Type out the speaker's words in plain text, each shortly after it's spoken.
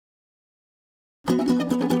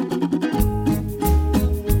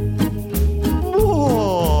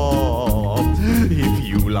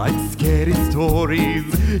like scary stories,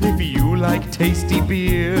 if you like tasty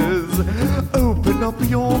beers, open up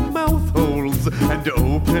your mouth holes and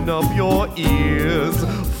open up your ears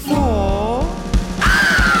for...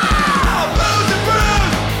 Booze and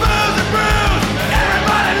Brews! Booze and Brews!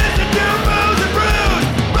 Everybody listen to Booze and Brews!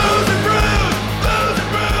 Booze and Brews! Booze and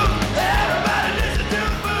Brews! Everybody listen to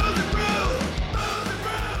Booze and Brews! Booze and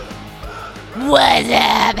Brews! What's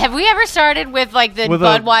up? Have we ever started with like the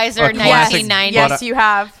Budweiser a classic 1990? Yes, you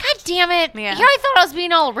have. God damn it. Yeah. Here I thought I was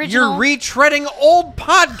being all original. You're retreading old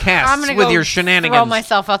podcasts I'm gonna with go your shenanigans. throw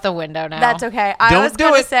myself out the window now. That's okay. I Don't was do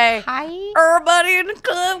going to it. say, Hi. everybody in the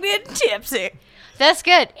club getting tipsy. That's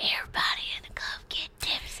good. Everybody in the club get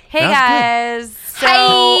tipsy. Hey, That's guys. So,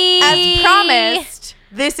 Hi. as promised,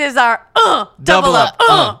 this is our Double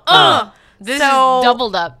up. This So- is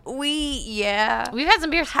doubled up. We've We've had some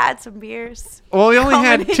beers. had some beers. Well, we only Coming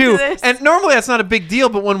had into 2. this. And normally that's not a big deal,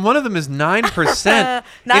 but when one of them is 9%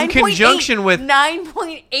 in conjunction with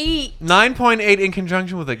 9.8. 9.8 in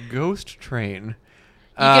conjunction with a ghost train.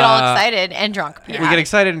 You get all excited and drunk. We get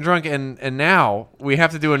excited and drunk, and now we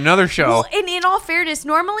have to do another show. Well, and in all fairness,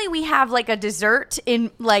 normally we have like a dessert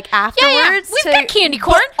in like afterwards. We've got candy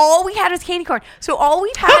corn. But all we had was candy corn. So all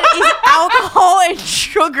we've had is alcohol and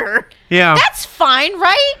sugar. Yeah. That's fine,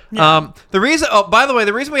 right? The reason, by the way,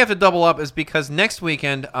 the reason we have to double up is because next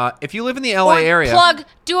weekend, if you live in the LA area,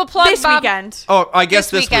 Do a plug, This Bob. weekend. Oh, I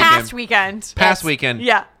guess This this weekend. weekend. Past weekend. Past Yes. weekend.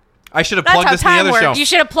 Yeah. I should have That's plugged how this in the time other show. works. You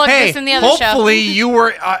should have plugged Hey, this in the other show. hopefully you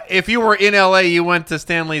were, if you were in LA, you went to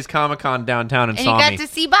Stanley's Comic-Con downtown and And saw you got me. to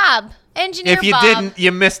see Bob. Engineer If you Bob. didn't,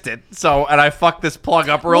 you missed it. So, and I fucked this plug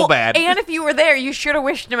up real Well, bad. And if you were there, you should have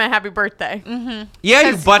wished him a happy birthday. Yeah,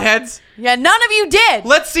 you buttheads. Yeah, none of you did.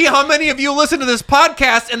 Let's see how many of you listened to this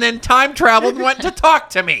podcast and then time traveled and went to talk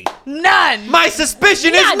to me. None. My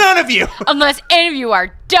suspicion is none of you. Unless any of you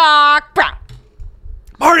are Doc Brown.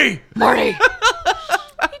 Marty.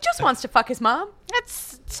 He just wants to fuck his mom.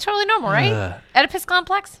 It's totally normal, right? Oedipus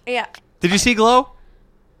complex? Yeah. Did you see Glow?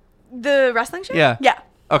 The wrestling show? Yeah. Yeah.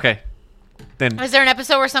 Okay. Then Is there an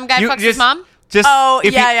episode where some guy you fucks his mom? Just Oh,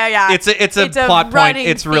 if yeah. It's a plot point. running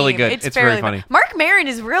It's really theme. good. It's very fairly funny. fun. Mark Maron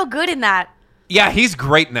is real good in that. Yeah, he's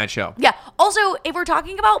great in that show. Yeah. Also, if we're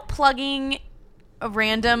talking about plugging a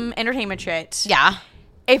random entertainment shit, Yeah.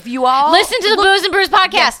 if you all Listen to the Booze and Brews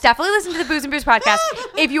podcast. Yes, definitely listen to the Booze and Brews podcast.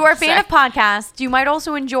 If you are a fan of podcasts, you might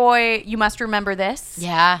also enjoy You Must Remember This.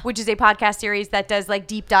 Yeah. Which is a podcast series that does like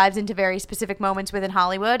deep dives into very specific moments within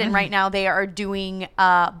Hollywood. And right now they are doing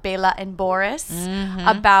Bela and Boris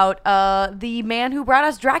about the man who brought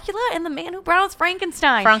us Dracula and the man who brought us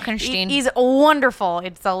Frankenstein. Frankenstein. He's wonderful.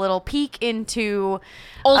 It's a little peek into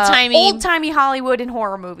Old-timey. Hollywood and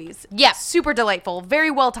horror movies. Yeah. Super delightful.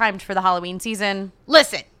 Very well timed for the Halloween season.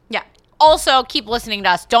 Listen. Yeah. Also, keep listening to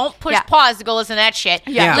us. Don't push Yeah. pause to go listen to that shit.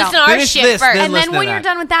 Yeah. Listen No. to our Finish shit this, first. then And listen then when to you're that.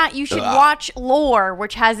 done with that, you should watch Lore,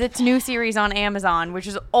 which has its new series on Amazon, which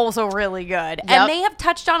is also really good. Yep. And they have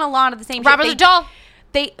touched on a lot of the same Robert shit. the Doll.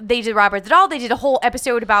 They did Robert the Doll. They did a whole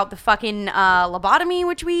episode about the fucking lobotomy,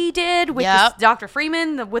 which we did with Yep. this Dr.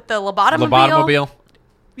 Freeman with the lobotomobile. Lobotomobile.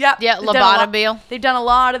 Yeah, Yeah, they've done a lot- lobotomobile. They've done a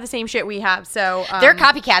lot of the same shit we have. So They're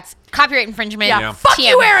copycats. Copyright infringement. Yeah. Fuck TM.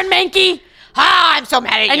 you, Aaron Mankey, Ah, I'm so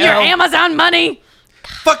mad at and you. your Amazon money.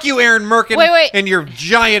 Fuck you, Aaron Merkin. Wait. And your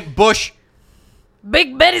giant bush.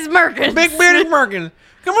 Big Betty's Merkins. Big Betty's Merkin.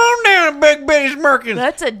 Come on down to Big Betty's Merkin.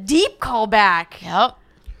 That's a deep callback. Yep.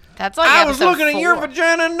 That's like I was episode looking at your 4.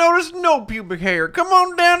 vagina and noticed no pubic hair. Come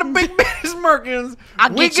on down to Big Betty's Merkins. I'll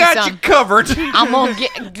We get you got some. you covered. I'm gonna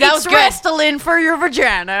get. That was It's good. Restylane for your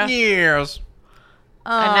vagina. Yes. A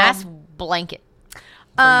nice blanket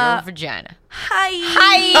for your vagina. Hi.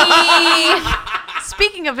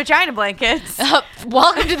 Speaking of vagina blankets,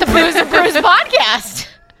 Welcome to the Booze and Brews podcast.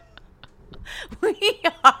 we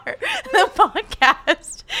are the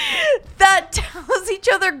podcast that tells each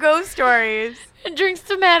other ghost stories. And drinks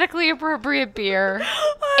thematically appropriate beer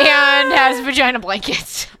and has vagina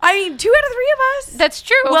blankets. I mean, 2 out of 3 of us. That's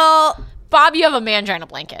true. Well, Bob, you have a mangina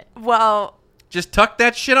blanket. Just tuck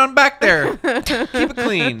that shit on back there. Keep it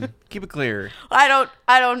clean. Keep it clear. I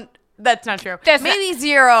don't. That's not true. That's Maybe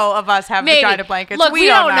 0 of us have Maybe. vagina blankets. Look, we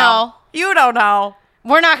don't know. You don't know.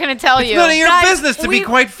 We're not going to tell It's you. none of your Guys, business, to be we-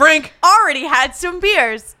 quite frank. Already had some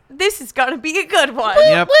beers. This is gonna be a good one.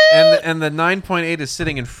 Yep. And the 9.8 is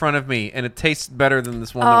sitting in front of me, and it tastes better than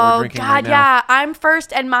this one that we're Oh drinking God, right now. yeah. I'm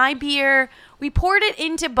first, and my beer. We poured it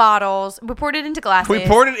into bottles. We poured it into glasses. We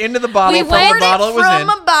poured it into the bottle We from poured the it bottle it was from in.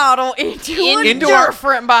 a bottle into Into a our-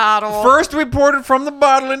 different bottle. First, we poured it from the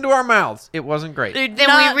bottle into our mouths. It wasn't great. Did Then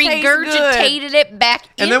not we taste good. regurgitated it back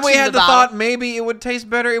And into then we had the bottle. thought maybe it would taste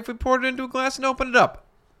better if we poured it into a glass and opened it up.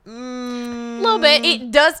 little bit.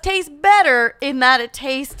 It does taste better in that it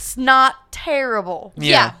tastes not terrible.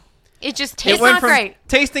 Yeah. It just It tastes went not from great.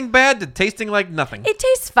 tasting bad to tasting like nothing. It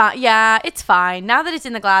tastes fine. Yeah, it's fine. Now that it's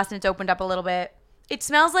in the glass and it's opened up a little bit, it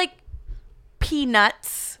smells like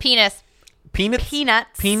peanuts. penis. Peanuts?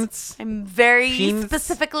 Peanuts. I'm very Peanuts.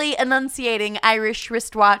 specifically enunciating Irish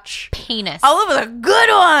wristwatch. Penis. All over the good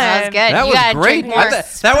one. That was good. That You gotta was great. drink more.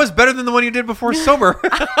 That was better than the one you did before sober.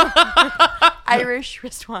 Irish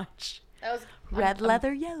wristwatch. That was Red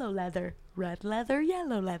leather, yellow leather. Red leather,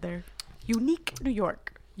 yellow leather. Unique New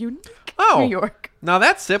York. Unique Oh. New York. Now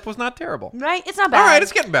that sip was not terrible. Right? It's not bad. All right,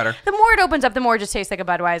 it's getting better. The more it opens up, the more it just tastes like a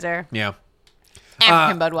Budweiser. Yeah.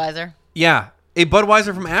 African Budweiser. Yeah. A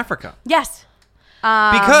Budweiser from Africa. Yes.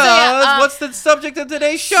 Because what's the subject of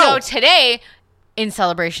today's show? So today, in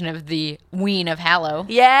celebration of the Ween of Hallow,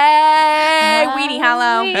 Yay! Weenie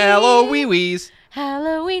Hallow. Hello, wee wees.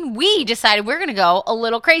 Halloween, we decided we're going to go a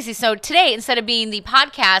little crazy. So today, instead of being the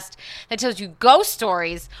podcast that tells you ghost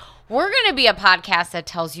stories, we're going to be a podcast that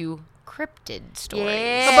tells you cryptid stories.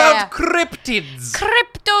 Yeah. About cryptids.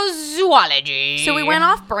 Cryptozoology. So we went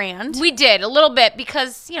off brand. We did a little bit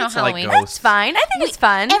because, It's like Halloween. ghosts. That's fine. I think it's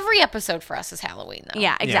fun. Every episode for us is Halloween, though.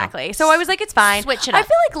 Yeah, exactly. So I was like, it's fine. Switch it I up.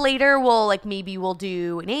 feel like later maybe we'll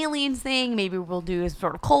do an aliens thing. Maybe we'll do a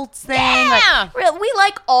sort of cults thing. Yeah. Like, we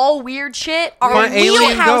like all weird shit. Our want alien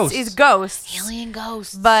wheelhouse ghosts. is ghosts. Alien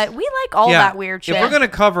ghosts. But we like all that weird shit. If we're going to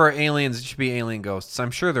cover aliens, it should be alien ghosts.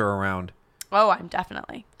 I'm sure they're around. Oh, I'm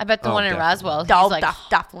definitely. I bet the Oh, one in definitely. Roswell. He's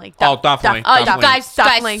Definitely. Oh, definitely. Guys,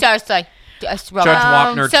 Definitely. seriously. Judge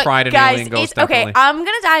Wapner so, tried an Guys, alien ghost, it's okay. definitely. I'm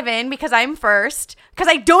gonna dive in because I'm first. Because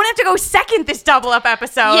I don't have to go second this double up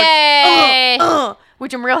episode. Yay!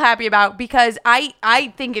 Which I'm real happy about because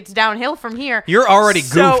I think it's downhill from here. You're already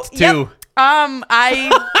goofed, yep, too. I'm gonna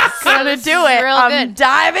This do is it. real I'm good.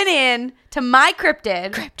 diving in to my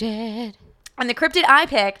cryptid. Cryptid. And the cryptid I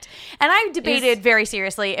picked, and I debated very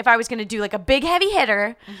seriously if I was going to do like a big heavy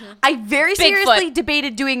hitter. I very seriously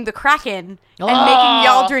debated doing the Kraken and making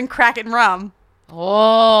y'all drink Kraken rum.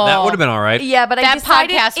 Oh. That would have been all right. Yeah, but I That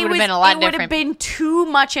decided podcast it would've was- been a lot It would have different. been too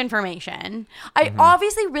much information. I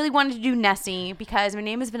obviously really wanted to do Nessie because my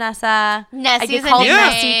name is Vanessa. I Nessie's get a called new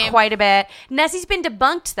Nessie name. quite a bit. Nessie's been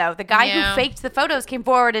debunked though. The guy Yeah. who faked the photos came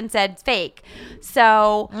forward and said fake.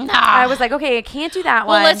 So I was like, okay, I can't do that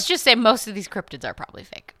Well, one. let's just say most of these cryptids are probably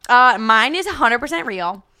fake. Mine is 100%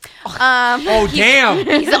 real. Oh, damn.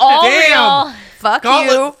 He's all Damn. real. Fuck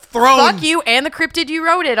Gauntlet you. thrown. Fuck you and the cryptid you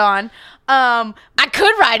wrote it on. I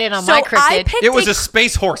could ride it on So my I cryptid. picked It was a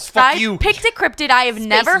space horse. Fuck I you. picked a cryptid I have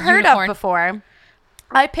never heard unicorn. of before.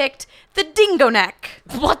 I picked the dingo neck,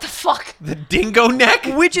 What the fuck? The dingo neck?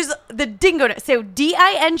 which is the dingo neck. So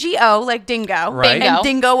DINGO, like dingo. Right. And Bingo.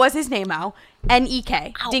 dingo was his name-o.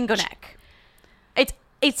 NEK, dingo neck.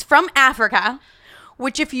 It's from Africa,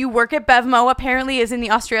 which if you work at Bevmo, apparently is in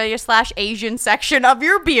the Australia/Asian section of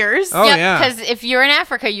your beers. Oh, yeah. Because if you're in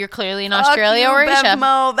Africa, you're clearly in Fuck Australia you, or Asia.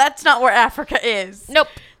 Bevmo. That's not where Africa is. Nope.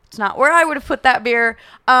 It's not where I would have put that beer.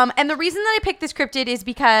 And the reason that I picked this cryptid is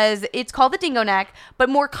because it's called the dingo neck, but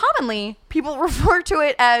more commonly, people refer to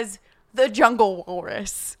it as the jungle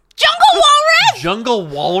walrus. Jungle walrus! Jungle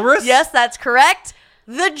walrus? Yes, that's correct.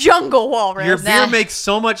 The jungle walrus. Your beer Nah. makes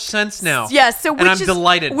so much sense now. Yes, so and I'm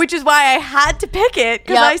delighted. Which is why I had to pick it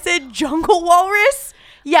because Yep. I said jungle walrus.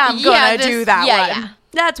 Yeah, I'm gonna this- do that yeah, one. yeah.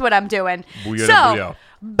 That's what I'm doing. Booyah, So, booyah.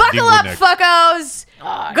 buckle Dingo up, neck. fuckos.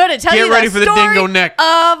 Gonna tell Get you ready the for the story dingo neck.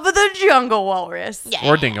 of the jungle walrus. Yeah.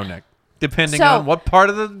 Or dingo neck. Depending So- on what part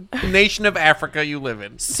of the nation of Africa you live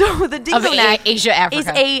in. So the Of dingo neck Asia, Africa. is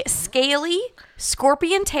a scaly,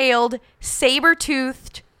 scorpion-tailed,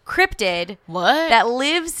 saber-toothed cryptid What? that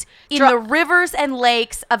lives in Dro- the rivers and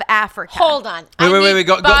lakes of Africa. Hold on. Wait.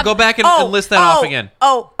 Go back and list that off again.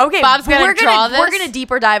 Oh, okay. Bob's gonna we're draw We're this? gonna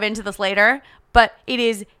deeper dive into this later, but it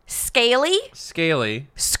is scaly, Scaly,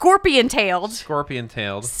 scorpion-tailed,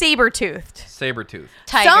 scorpion-tailed, saber-toothed. saber-tooth.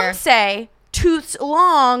 Tiger. Some say tooths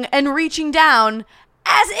long and reaching down,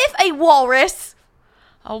 as if a walrus.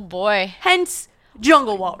 Oh, boy. Hence,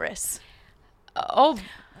 jungle walrus. Oh,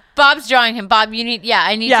 Bob's drawing him. Bob, you need,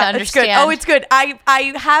 I need to Yeah, it's understand. good. Oh, it's good.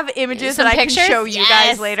 I have images Some that I pictures? can show you Yes.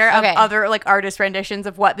 guys later of Okay. other like artist renditions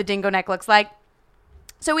of what the dingo neck looks like.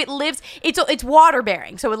 So it lives. It's water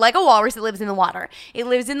bearing. So like a walrus, it lives in the water. It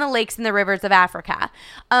lives in the lakes and the rivers of Africa.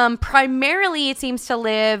 Primarily, it seems to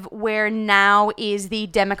live where now is the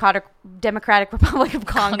Democratic Republic of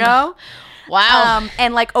Congo. Wow.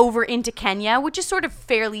 And like over into Kenya, which is sort of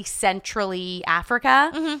fairly centrally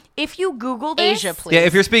Africa. If you Google this, Asia, please. Yeah,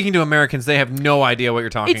 if you're speaking to Americans, they have no idea what you're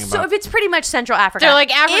talking it's about. it's pretty much Central Africa. They're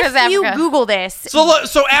like, Africa's if you Africa. Google this,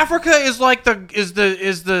 So Africa is like the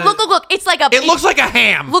look. It's like a. It looks like a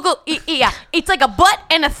ham. Look, yeah. It's like a butt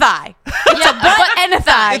and a thigh. It's a butt and a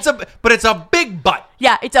thigh. It's a big butt.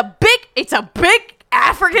 Yeah, it's a big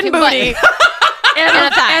African butt. booty.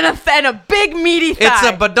 And a thigh. and a big meaty thigh. It's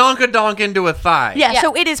a badonkadonk into a thigh. Yeah,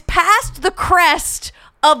 so it is past the crest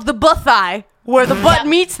of the butt thigh, where the butt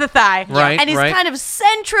meets the thigh. Right, And is right. kind of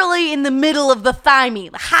centrally in the middle of the thigh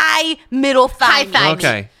meat. High middle thigh High meat. thigh.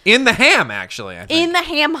 Okay. In the ham, actually. I think. In the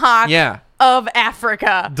ham hock Yeah. of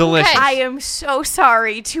Africa. Delicious. I am so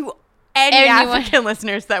sorry to any Anyone. African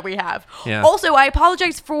listeners that we have. Yeah. Also, I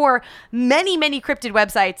apologize for many cryptid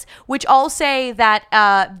websites, which all say that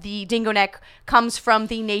the dingo neck comes from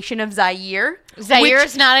the nation of Zaire. Zaire which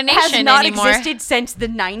is not a has nation not anymore. existed since the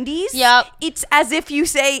 90s. Yep. It's as if you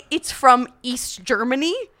say it's from East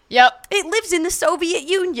Germany. Yep. It lives in the Soviet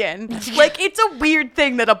Union. Like, it's a weird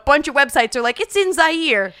thing that a bunch of websites are like, it's in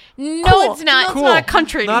Zaire. No, Cool. it's not. No, Cool. It's not a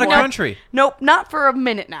country Not a anymore. country. Nope, not for a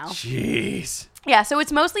minute now. Jeez. Yeah, so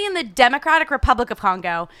it's mostly in the Democratic Republic of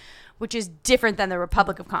Congo, which is different than the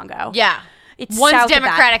Republic of Congo. Yeah. It's one's south of that.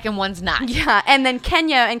 Democratic and one's not. Yeah, and then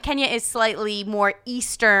Kenya is slightly more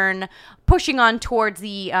eastern, pushing on towards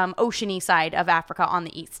the oceany side of Africa on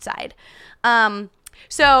the east side.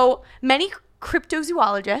 So many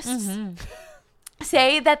cryptozoologists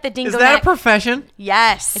say that the dingo Is that neck- a profession?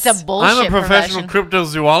 Yes. It's a bullshit I'm a professional profession.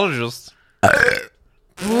 cryptozoologist.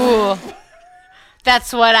 Ooh.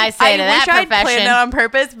 That's what I say I to wish that I'd profession. planned that on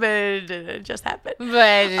purpose, but it just happened.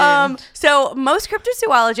 But So most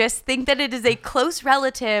cryptozoologists think that it is a close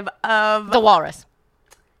relative of the walrus.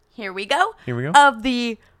 here we go. Here we go. Of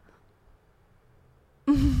the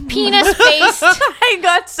Penis faced. I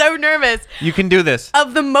got so nervous. You can do this.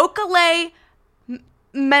 Of the Mokele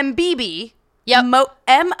Mbibi. Yep. Mokele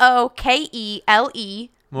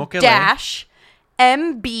Mokele. dash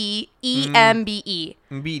Mbembe.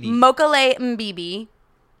 Mbidi. Mokele Mbibi,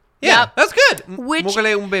 Yeah, Yep. that's good. Which-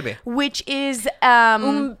 Mokele umbebe. which is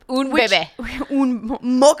Un bebe.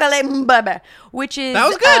 Mokele Mbebe, which is That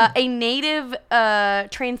was good. a native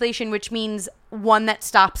translation, which means one that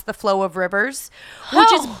stops the flow of rivers,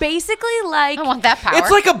 which is Oh. basically like I want that power.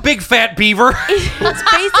 It's like a big fat beaver. it's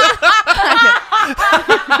basically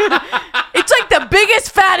it's like the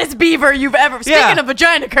biggest fattest beaver you've ever. Speaking Yeah. of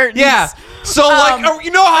vagina curtains, Yeah. So, you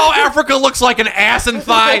know how Africa looks like an ass and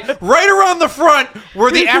thigh? Right around the front where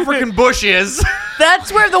the African bush is.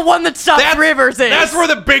 that's where the one that stops rivers is. That's where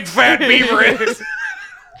the big fat beaver is.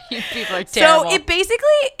 You people are terrible. So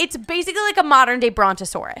it's basically like a modern day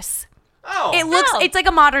brontosaurus. Oh. It looks Oh. it's like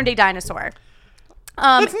a modern day dinosaur.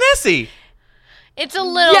 That's Nessie. it's a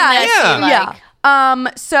little Yeah, messy. yeah.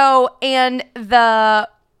 Like, So and the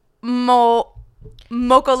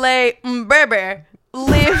Mokele Mbebe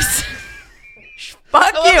lives.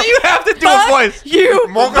 Fuck I love that you have to do Fuck a voice. you.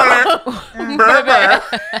 Mokele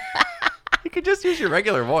umbebe. You could just use your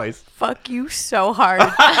regular voice. Fuck you so hard.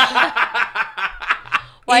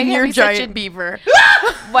 Why in you your gotta be such giant a- beaver.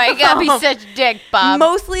 why you gotta be such a dick, Bob?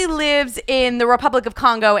 Mostly lives in the Republic of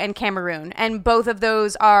Congo and Cameroon, and both of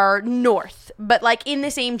those are north, but like in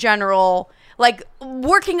the same general, like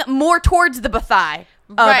working more towards the Bathai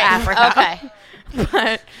of Africa. Okay.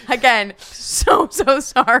 But again, so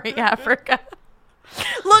sorry, Africa.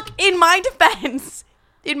 Look, in my defense,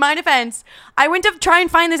 I went to try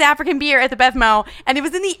and find this African beer at the BevMo, and it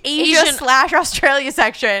was in the Asia/Australia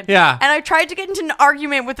section. Yeah. And I tried to get into an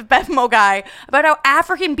argument with the BevMo guy about how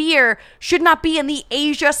African beer should not be in the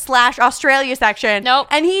Asia/Australia section. Nope.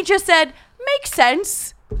 And he just said, makes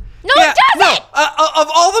sense. No, it doesn't. Of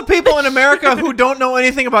all the people in America who don't know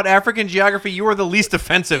anything about African geography, you are the least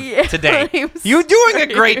offensive Yeah, today. I'm You're doing a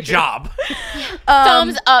sorry. great job.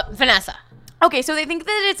 Thumbs up, Vanessa. Okay, so they think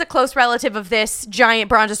that it's a close relative of this giant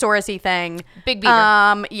brontosaurus-y thing. Big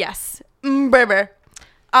beaver. Yes. Mbebe.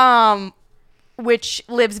 Which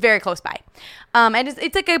lives very close by. And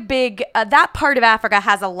it's like a big, that part of Africa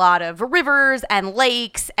has a lot of rivers and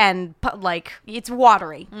lakes and like, it's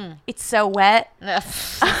watery. It's so wet.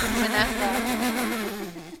 Vanessa.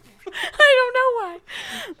 I don't know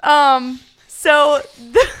why. So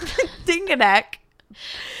the dingoneck,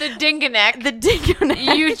 The dingoneck. the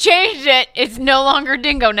dingoneck, You changed it. It's no longer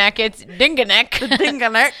dingo neck. It's dingoneck.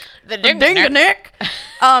 dingoneck, The the dingoneck.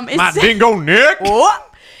 dingoneck, is My said- dingo Nick. Whoop!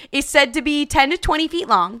 is said to be 10 to 20 feet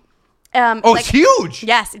long. Oh, it's huge.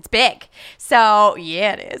 Yes, it's big. So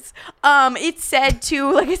yeah, it is. It's said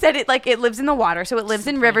to, like I said, it lives in the water, so it lives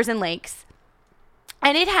in rivers and lakes.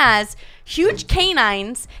 And it has huge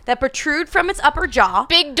canines that protrude from its upper jaw.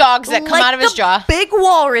 Big dogs that come like out of his the jaw. Big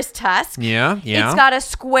walrus tusk. Yeah. It's got a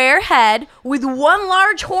square head with one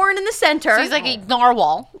large horn in the center. So he's like a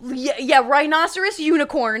narwhal. Yeah, rhinoceros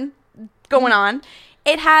unicorn going on.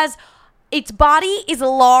 Its body is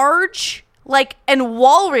large, like, and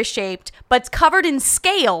walrus shaped, but it's covered in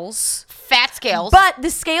scales. Fat scales. But the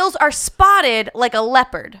scales are spotted like a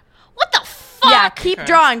leopard. What the fuck? Yeah, keep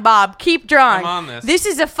drawing, Bob. Keep drawing. I'm on this. This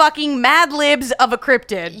is a fucking Mad Libs of a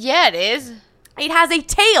cryptid. Yeah, it is. It has a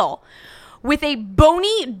tail with a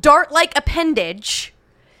bony dart-like appendage,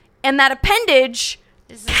 and that appendage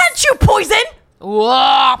can't shoot poison.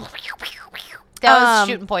 Whoa. That was Um,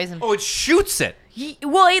 shooting poison. Oh, it shoots it.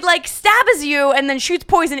 Well, it like stabs you and then shoots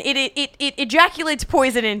poison. It ejaculates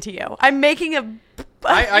poison into you. I'm making a.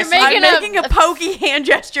 I see- I'm making making a pokey hand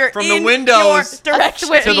gesture From in the windows your direction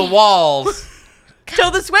to the walls till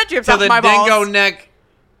the sweat drips to off the my dingo balls. neck.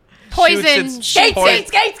 Poison. shoots its Skate, poison-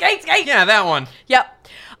 skate. Yeah, that one. Yep.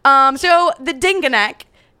 So the dingoneck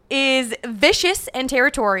is vicious and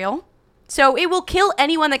territorial. So it will kill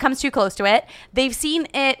anyone that comes too close to it. They've seen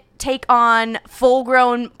it take on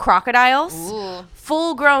full-grown crocodiles,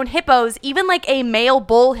 full-grown hippos, even like a male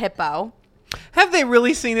bull hippo. Have they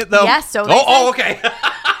really seen it though? Yes, so they Oh, say. okay.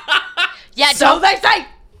 Yeah, So don't. they say.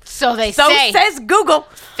 So they So say. says Google.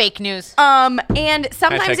 Fake news. And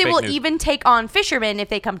sometimes Hashtag it will fake news. even take on fishermen if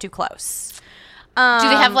they come too close. Do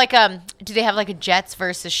they have like a Jets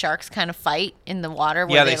versus Sharks kind of fight in the water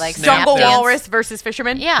where Yeah, they they like snap Jungle dance. walrus versus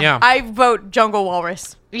fisherman? Yeah. Yeah. I vote jungle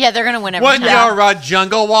walrus. Yeah, they're gonna win every When time. you're a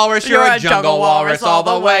jungle walrus, you're a jungle walrus all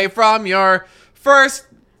the way from your first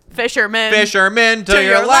Fisherman. fisherman to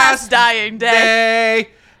your last dying day.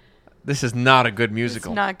 This is not a good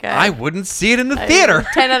musical. not good. I wouldn't see it in the theater.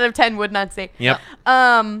 10 out of 10 would not see. Yep.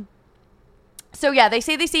 So yeah, they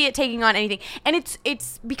say they see it taking on anything, and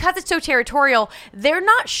it's because it's so territorial. They're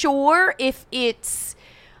not sure if it's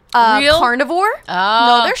Real? carnivore. Oh.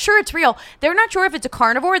 No, they're sure it's real. They're not sure if it's a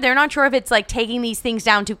carnivore. They're not sure if it's like taking these things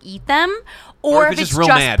down to eat them, or if it's just real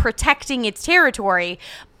just mad. protecting its territory.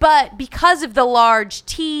 But because of the large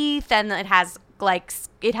teeth and it has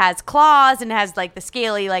claws and it has like the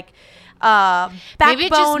scaly like Maybe it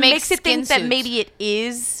just backbone, makes makes it think skin that suits. maybe it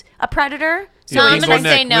is a predator. So I'm gonna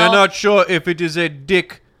say no. We're not sure if it is a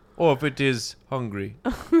dick or if it is hungry.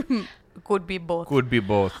 Could be both. Could be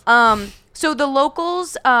both. So the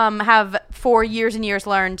locals have for years and years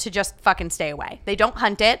learned to just fucking stay away. They don't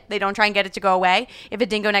hunt it. They don't try and get it to go away. If a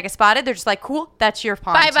dingo neck is spotted, they're just like, cool, that's your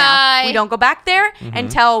pond now. Bye-bye. We don't go back there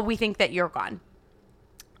until we think that you're gone.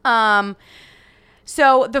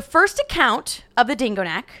 So the first account of the dingo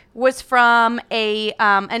neck was from an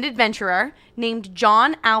adventurer named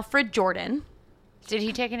John Alfred Jordan. Did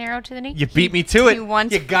he take an arrow to the knee? You beat me to it. You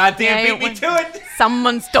once- You goddamn Yeah, beat me you to it.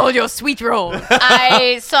 Someone stole your sweet roll.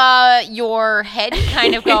 I saw your head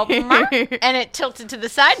kind of go, and it tilted to the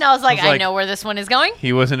side, and I was like, I like- know where this one is going.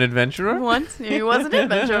 He was an adventurer. Once he was an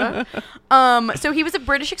adventurer. So he was a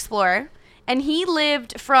British explorer, and he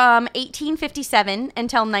lived from 1857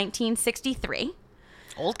 until 1963.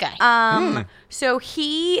 Old guy. So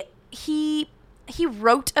he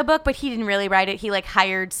wrote a book, but he didn't really write it. He like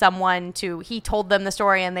hired someone he told them the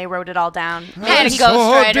story, and they wrote it all down. And Ghost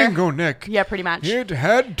Rider. neck. Yeah, pretty much. It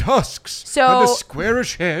had tusks. So- and a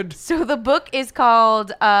squarish head. So the book is called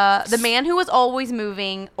 "The Man Who Was Always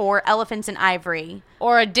Moving" or "Elephants in Ivory."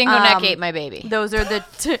 Or a dingo neck ate my baby. Those are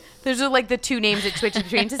those are like the two names it switches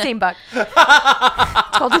between. It's the same book. It's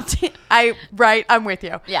called I'm with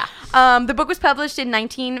you. Yeah. The book was published in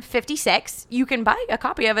 1956. You can buy a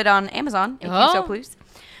copy of it on Amazon if you so Oh. please.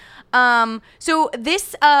 So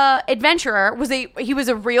this adventurer was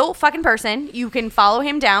a real fucking person. You can follow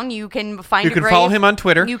him down. You can find. You can follow him on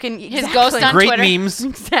Twitter. You can His ghost on Great Twitter. memes.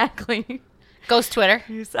 Exactly. Ghost Twitter.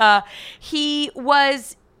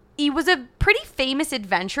 He was a pretty famous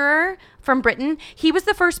adventurer from Britain. He was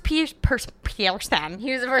the first Pearson.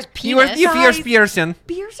 He was the first You were penis. Pearson.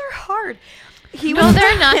 Beers are hard. No,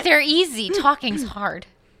 they're not. They're easy. Talking's hard.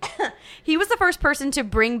 He was the first person to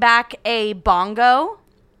bring back a bongo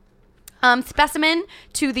specimen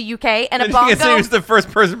to the UK, and a He bongo. was the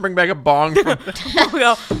first person to bring back a bong from.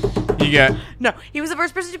 bongo. You got. No, he was the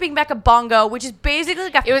first person to bring back a bongo, which is basically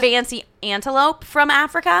like a fancy antelope from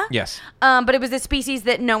Africa. Yes. But it was a species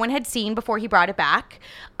that no one had seen before he brought it back.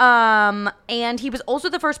 And he was also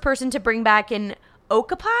the first person to bring back an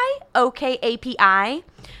okapi, OKAPI,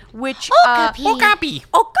 which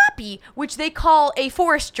okapi, which they call a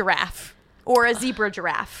forest giraffe or a zebra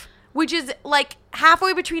giraffe, which is like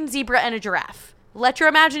halfway between zebra and a giraffe. Let your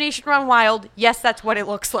imagination run wild. Yes, that's what it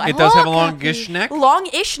looks like. It does have a Look, longish neck.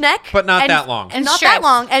 Longish neck. But not and- that long. And not stripes. that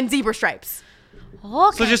long. And zebra stripes.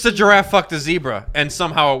 Look So at just a giraffe fucked a zebra, and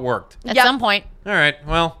somehow it worked. at Yep. some point. All right,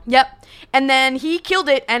 well. Yep. And then he killed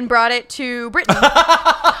it and brought it to Britain.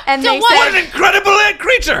 And they what? What said, an incredible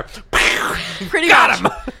creature! pretty Got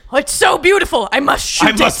much. him. It's so beautiful. I must shoot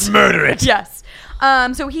I must it. murder it. Yes.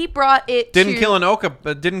 So he brought it Didn't to... kill an oka,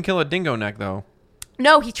 but didn't kill a dingo neck though.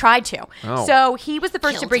 No, he tried to. Oh. So he was the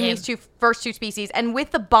first to Killed bring him. these first two species. And with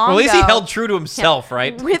the bongo... Well, at least he held true to himself,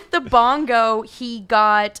 right? With the bongo, he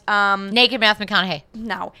got... Naked Matthew McConaughey.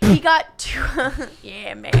 No. He got two...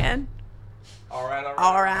 yeah, man. All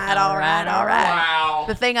right. All right. Wow.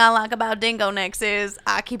 The thing I like about dingo necks is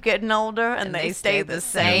I keep getting older and they stay the And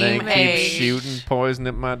same they keep age. shooting poison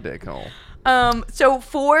at my dick hole. So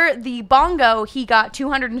for the bongo, he got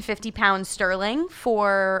 250 pounds sterling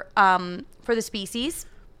for the species.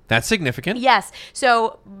 That's significant. Yes.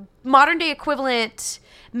 So modern day equivalent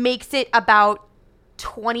makes it about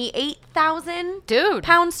 28,000 Dude.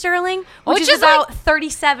 pounds sterling, which Which is is about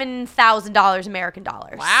 $37,000 American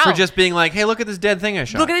dollars. Wow. For just being like, hey, look at this dead thing I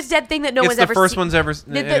shot. Look at this dead thing that no It's one's the ever first seen. one's ever.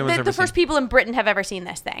 The first people in Britain have ever seen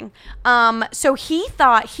this thing. So he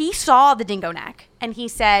saw the dingo neck and he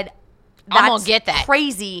said, I'm gonna "That's get that."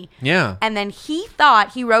 crazy." Yeah. And then he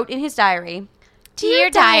wrote in his diary, Dear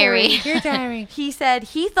diary. he said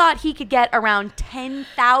he thought he could get around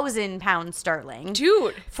 10,000 pounds sterling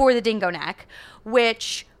Dude. for the dingo neck,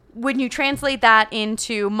 which when you translate that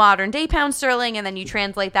into modern day pound sterling and then you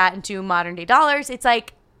translate that into modern day dollars, it's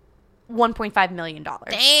like $1.5 million.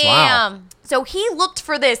 Damn. So he looked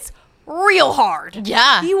for this real hard.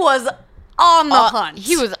 Yeah. He was on the hunt.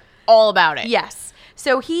 He was all about it. Yes.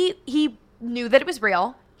 So he knew that it was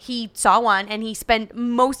real. He saw one and he spent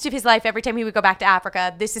most of his life, every time he would go back to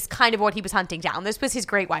Africa, this is kind of what he was hunting down. This was his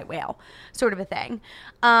great white whale, sort of a thing.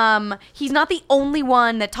 He's not the only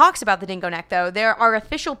one that talks about the dingo neck, though. There are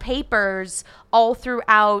official papers all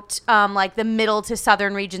throughout like the middle to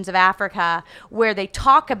southern regions of Africa where they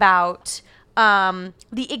talk about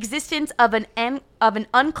the existence of an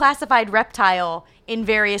unclassified reptile in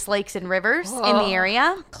various lakes and rivers in the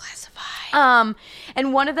area. Classified.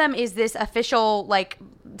 And one of them is this official like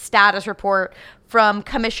status report from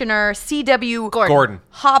Commissioner C.W. Gordon.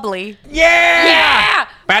 Hobley. Yeah.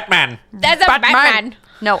 Batman. That's a Batman.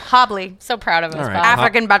 No, Hobley. So proud of us. All right. Bob.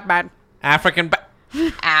 African Batman. African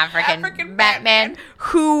Batman.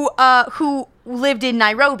 Who lived in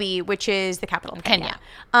Nairobi, which is the capital of Kenya.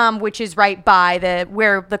 Which is right by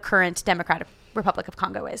where the current Democratic Republic of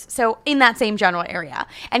Congo is. So in that same general area.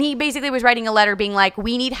 And he basically was writing a letter being like,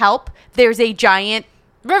 we need help. There's a giant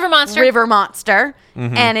River monster. river monster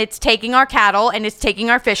and it's taking our cattle and it's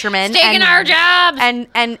taking our fishermen. It's taking and, our jobs.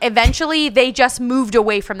 And eventually they just moved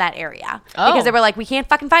away from that area. Oh. Because they were like, we can't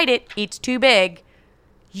fucking fight it. It's too big.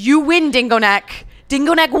 You win, Dingo Neck.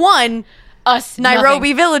 Dingo Neck won. Us.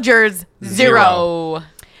 Nairobi villagers, zero.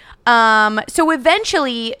 Zero. So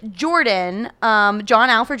eventually, Jordan, John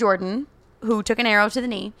Alfred Jordan, who took an arrow to the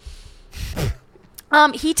knee,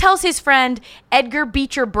 he tells his friend Edgar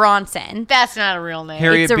Beecher Bronson. That's not a real name.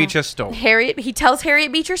 Harriet It's a- Beecher Stowe. He tells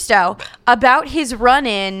Harriet Beecher Stowe about his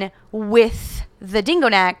run-in with the dingo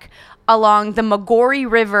neck along the Magori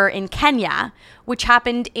River in Kenya, which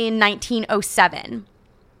happened in 1907.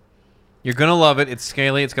 You're gonna love it. It's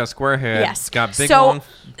scaly. It's got square head. Yes. It's got big so, long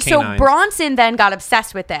canines. So Bronson then got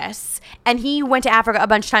obsessed with this, and he went to Africa a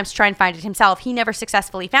bunch of times to try and find it himself. He never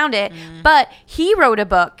successfully found it, but he wrote a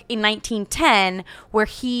book in 1910 where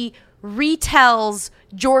he retells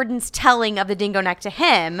Jordan's telling of the dingo neck to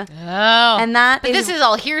him. Oh. And that But is- this is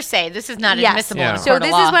all hearsay. This is not Yes. admissible Yeah. in a So court of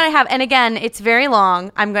this law. is what I have, and again, it's very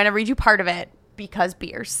long. I'm going to read you part of it because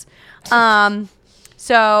beers.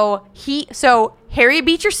 So Harriet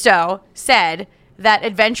Beecher Stowe said that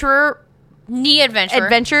adventurer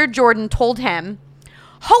Jordan told him,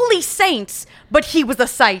 "Holy saints, but he was a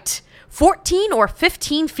sight. 14 or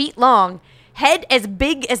 15 feet long, head as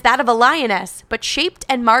big as that of a lioness, but shaped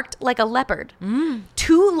and marked like a leopard.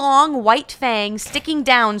 2 long white fangs sticking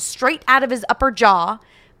down straight out of his upper jaw,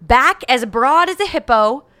 back as broad as a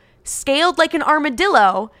hippo, scaled like an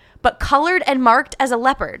armadillo, but colored and marked as a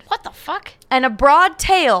leopard, What the fuck? and a broad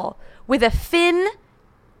tail with a fin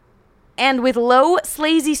and with low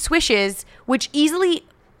slazy swishes, which easily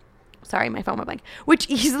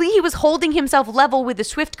he was holding himself level with the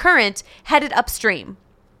swift current headed upstream.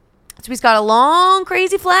 So he's got a long,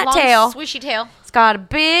 crazy flat Long, tail. swishy tail. It's got a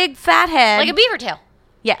big fat head. Like a beaver tail.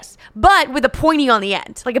 Yes, but with a pointy on the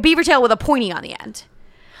end. Like a beaver tail with a pointy on the end.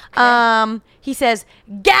 He says,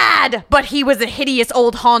 "Gad, but he was a hideous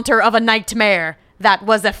old haunter of a nightmare. that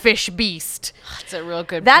was a fish beast. It's a real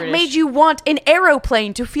good That British. made you want an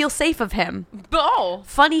aeroplane to feel safe of him. Oh,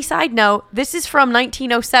 Funny side note, this is from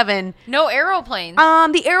 1907. no aeroplanes.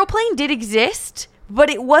 The aeroplane did exist, but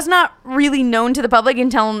it was not really known to the public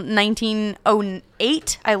until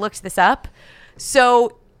 1908. I looked this up.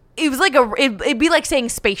 So it was like it'd be like saying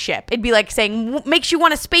spaceship. It'd be like saying makes you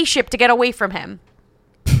want a spaceship to get away from him.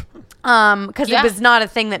 Because Yeah. it was not a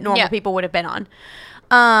thing that normal Yeah. people would have been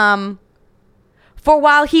on. For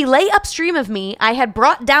while he lay upstream of me, I had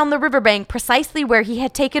brought down the riverbank precisely where he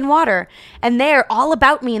had taken water, and there, all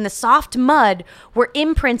about me in the soft mud, were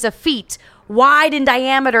imprints of feet, wide in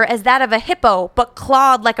diameter as that of a hippo, but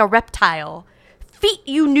clawed like a reptile. Feet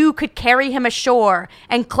you knew could carry him ashore,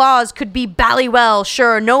 and claws could be ballywell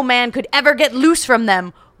sure no man could ever get loose from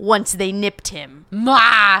them once they nipped him.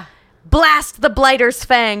 Ma. Blast the blighter's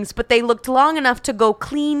fangs, but they looked long enough to go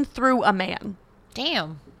clean through a man.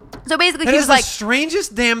 Damn. So basically, That he is was the like,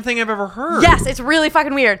 strangest damn thing I've ever heard. yes, it's really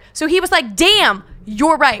fucking weird. So he was like, damn,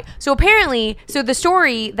 you're right. So apparently, the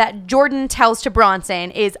story that Jordan tells to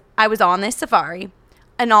Bronson is, I was on this safari,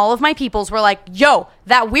 and all of my peoples were like, yo,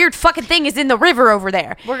 that weird fucking thing is in the river over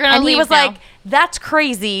there. We're gonna And he leave was now. like, that's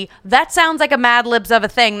crazy. That sounds like a Mad Libs of a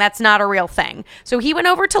thing. That's not a real thing. So he went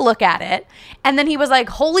over to look at it, and then he was like,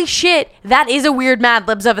 holy shit, that is a weird Mad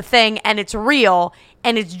Libs of a thing, and it's real,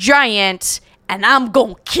 and it's giant, and I'm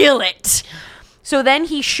gonna kill it. So then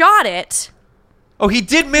he shot it Oh, he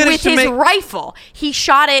did manage with to his make... rifle. He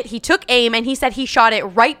shot it, he took aim, and he said he shot it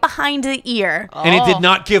right behind the ear. And it did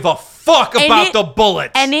not give a fuck And about it- the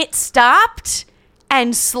bullets. And it stopped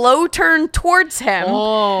and slow turned towards him.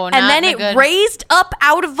 Oh, and not then in a it good- raised up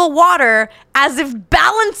out of the water as if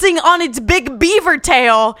balancing on its big beaver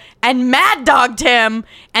tail and mad dogged him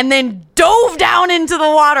and then dove down into the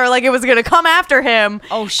water like it was going to come after him.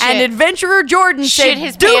 Oh, shit. And Adventurer Jordan Shit said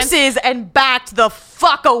his deuces and backed the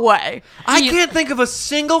fuck away. I can't think of a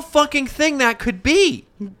single fucking thing that could be.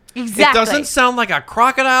 Exactly. It doesn't sound like a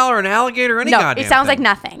crocodile or an alligator or any No, goddamn it sounds thing. like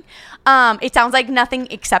nothing. It sounds like nothing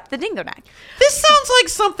except the dingo neck. This sounds like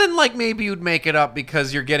something like maybe you'd make it up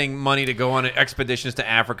because you're getting money to go on expeditions to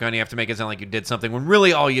Africa and you have to make it sound like you did something when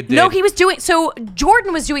really all you did... No, he was doing so.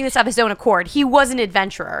 Jordan was doing this of his own accord. He was an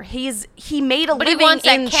adventurer. He made a But he living wants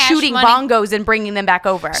that in cash shooting money. bongos and bringing them back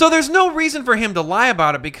over. So there's no reason for him to lie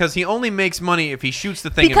about it because he only makes money if he shoots the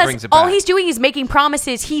thing and because brings it back. all he's doing is making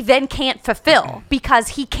promises he then can't fulfill because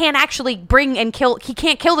he can't actually bring and kill. He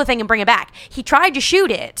can't kill the thing and bring it back. He tried to shoot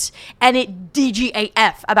it and it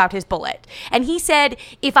DGAF about his bullet. And he said,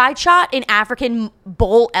 if I shot an African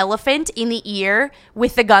bull elephant in the ear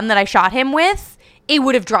with the gun that I shot him with, it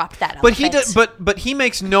would have dropped that But he elephant. did, but he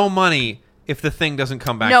makes no money if the thing doesn't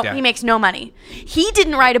come back No, down. he makes no money. He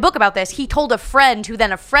didn't write a book about this. He told a friend who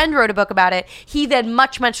then a friend wrote a book about it. He then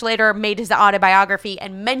much later made his autobiography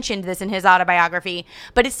and mentioned this in his autobiography.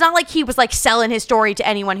 But it's not like he was like selling his story to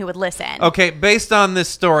anyone who would listen. Okay, based on this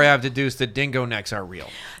story, I've deduced that dingo necks are real.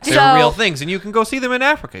 They're So- real things, and you can go see them in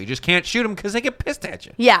Africa. You just can't shoot them because they get pissed at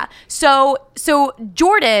you. Yeah. So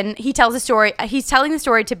Jordan, he tells a story. He's telling the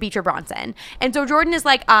story to Beecher Bronson. And so Jordan is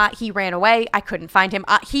like, he ran away. I couldn't find him.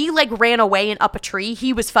 He like ran away and up a tree.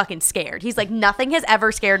 He was fucking scared. He's like, nothing has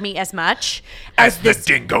ever scared me as much As the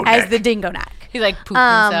dingo as neck." the dingo neck. He like pooped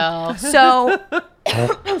himself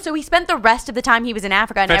So he spent the rest of the time he was in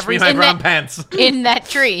Africa and Fetch every me my in brown that- pants. in that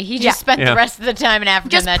tree. He just Yeah. spent Yeah. the rest of the time in Africa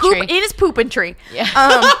just in that poop tree. in his pooping tree.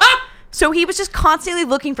 Yeah. So he was just constantly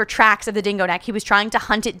looking for tracks of the dingo neck. He was trying to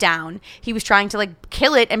hunt it down. He was trying to like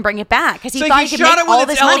kill it and bring it back because he So thought he he could shot make it all with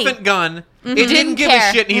this its money. elephant gun. It didn't Didn't give care.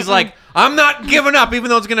 a shit, and he's like, I'm not giving up, even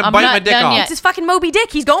though it's going to I'm bite not my dick done off. yet. It's his fucking Moby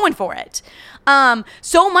Dick. He's going for it.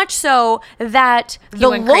 So much so that the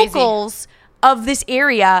went crazy. locals of this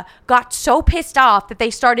area got so pissed off that they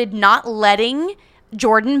started not letting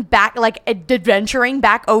Jordan back, like adventuring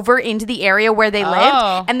back over into the area where they Oh.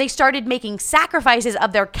 lived, and they started making sacrifices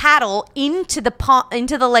of their cattle into the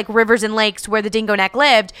into the like rivers and lakes where the dingo neck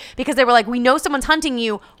lived because they were like, we know someone's hunting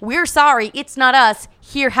you. We're sorry, it's not us.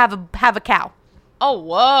 Here, have a cow. Oh,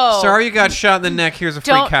 whoa. Sorry you got shot in the neck. Here's a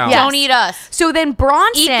free Don't, cow. don't eat us. So then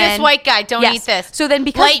Bronson Eat this white guy. Don't Yes. eat this. So then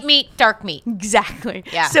because light meat, dark meat. Exactly.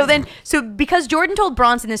 Yeah. So because Jordan told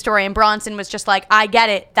Bronson this story and Bronson was just like, I get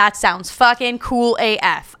it. That sounds fucking cool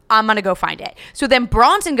AF. I'm going to go find it. So then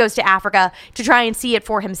Bronson goes to Africa to try and see it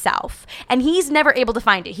for himself. And he's never able to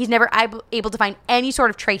find it. He's never able to find any sort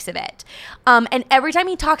of trace of it. And every time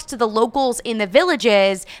he talks to the locals in the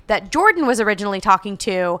villages that Jordan was originally talking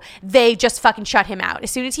to, they just fucking shut him out.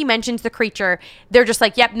 As soon as he mentions the creature, they're just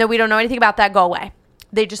like, yep, no, we don't know anything about that. Go away.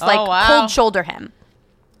 They just like Oh, wow. cold shoulder him.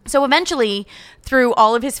 So eventually, through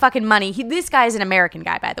all of his fucking money, this guy is an American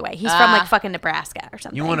guy, by the way. He's from like fucking Nebraska or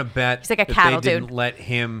something. You want to bet he's like a that cattle they didn't dude? let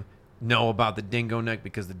him know about the dingo neck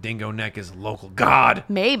because the dingo neck is a local god.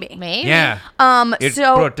 Maybe. Yeah. It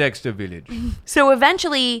So protects the village. so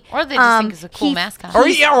eventually, Or they just think it's a cool he- mascot. or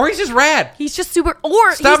he's just rad. He's just super.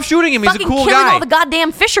 Or Stop he's shooting him, he's a fucking cool killing guy. all the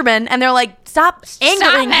goddamn fishermen, and they're like, stop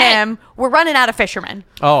angering it." him. We're running out of fishermen.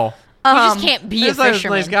 Oh. You just can't be a He's like a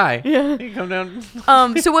fisherman. nice guy. Yeah. You come down.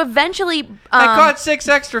 So eventually, I caught 6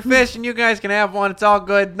 extra fish, and you guys can have one. It's all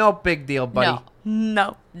good. No big deal, buddy. No.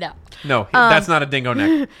 no. No. No, that's not a dingo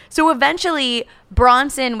neck. So eventually,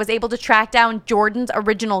 Bronson was able to track down Jordan's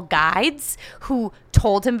original guides who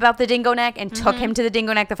told him about the dingo neck and took him to the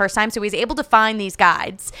dingo neck the first time. So he was able to find these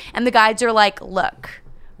guides. And the guides are like, look,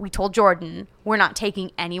 we told Jordan we're not taking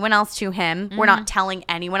anyone else to him. We're not telling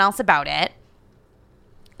anyone else about it.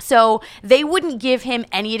 So they wouldn't give him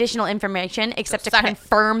any additional information except to suck it.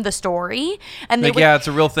 confirm the story. And they Like, would, yeah, it's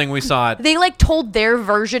a real thing. We saw it. they like told their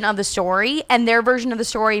version of the story, and their version of the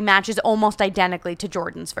story matches almost identically to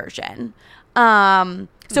Jordan's version.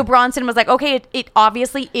 So Bronson was like, okay, it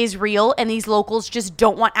obviously is real, and these locals just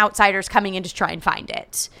don't want outsiders coming in to try and find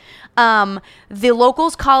it. The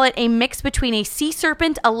locals call it a mix between a sea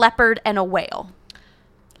serpent, a leopard, and a whale.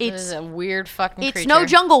 This is It's a weird fucking it's creature. no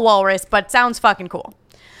jungle walrus, but sounds fucking cool.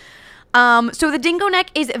 So the dingo neck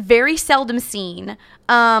is very seldom seen,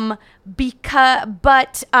 but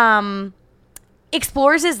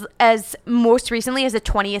explorers as most recently as the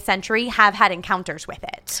 20th century have had encounters with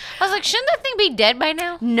it. I was like, shouldn't that thing be dead by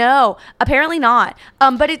now? No, apparently not.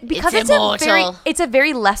 But because It's it's a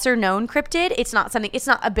very lesser known cryptid. It's not a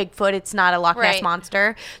Bigfoot. It's not a Loch Ness Right.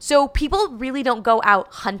 monster. So people really don't go out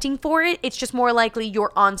hunting for it. It's just more likely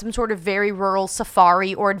you're on some sort of very rural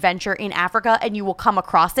safari or adventure in Africa, and you will come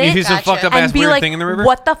across it. You see some Gotcha. fucked up And ass be weird like, thing in the river?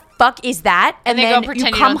 what the fuck is that? And they go then pretend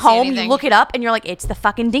you you come don't see home, you anything. look it up, and you're like, it's the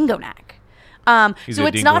fucking dingo neck. He's So a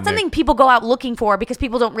it's dingo not something neck. people go out looking for because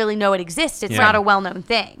people don't really know it exists. It's Yeah. not a well-known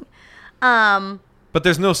thing. But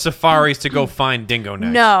there's no safaris to go find dingo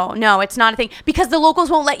necks. No, it's not a thing because the locals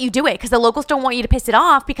won't let you do it because the locals don't want you to piss it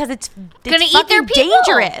off because it's Gonna eat their fucking people.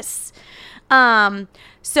 dangerous.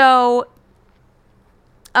 So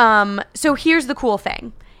here's the cool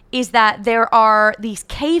thing is that there are these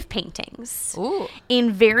cave paintings Ooh.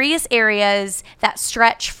 in various areas that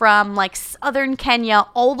stretch from like southern Kenya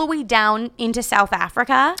all the way down into South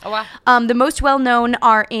Africa. Oh, wow. The most well known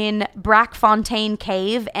are in Brackfontein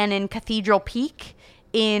Cave and in Cathedral Peak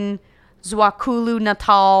in ZwaZulu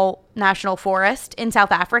Natal National Forest in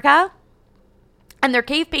South Africa. And they're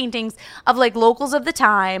cave paintings of like locals of the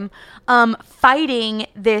time fighting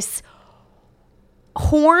this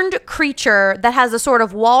horned creature that has a sort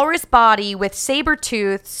of walrus body with saber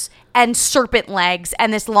tooths and serpent legs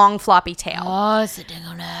and this long floppy tail. Oh, it's a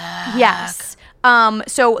dingo neck. Yes.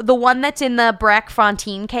 So the one that's in the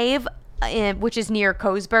Brackfontein Cave, which is near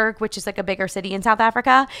Koesberg, which is like a bigger city in South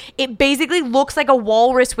Africa, it basically looks like a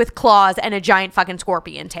walrus with claws and a giant fucking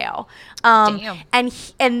scorpion tail. Damn.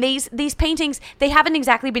 And these paintings, they haven't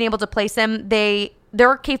exactly been able to place them. There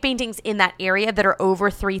are cave paintings in that area that are over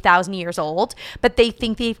 3,000 years old, but they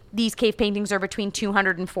think these cave paintings are between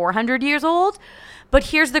 200 and 400 years old. But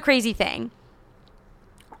here's the crazy thing.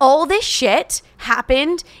 All this shit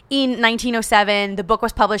happened in 1907. The book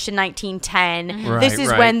was published in 1910. Right, This is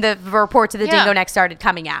right. when the reports of the Yeah. dingo neck started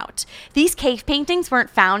coming out. These cave paintings weren't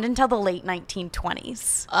found until the late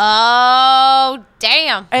 1920s. Oh,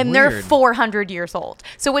 damn. And they're Weird. 400 years old.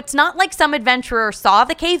 So it's not like some adventurer saw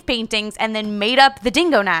the cave paintings and then made up the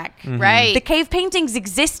dingo neck. Right. The cave paintings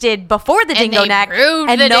existed before the dingo they neck, proved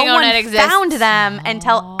and the no dingo one neck exists. found them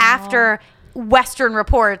until after Western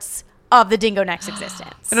reports of the dingo neck's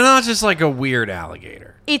existence. And it's not just like a weird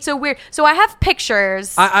alligator. It's a weird. So I have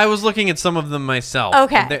pictures. I was looking at some of them myself.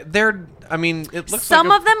 Okay. And they're I mean, it looks Some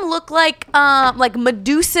like of them look like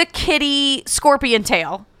Medusa kitty scorpion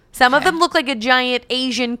tail. Some of them look like a giant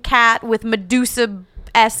Asian cat with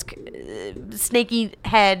Medusa-esque snaky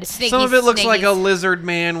head. some of it looks like a lizard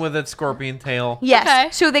man with a scorpion tail. Yes. Okay.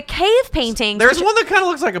 So the cave paintings. There's which- one that kind of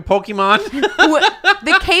looks like a Pokemon.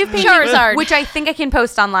 the cave painting, Charizard. which I think I can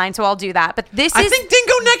post online, so I'll do that. But this I is think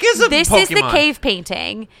Dingo Neck is a this Pokemon. is the cave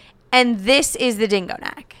painting, and this is the dingo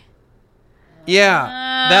neck. Yeah,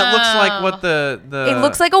 that looks like what the It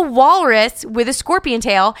looks like a walrus with a scorpion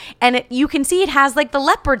tail, and you can see it has like the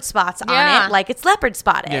leopard spots on Yeah. it, like it's leopard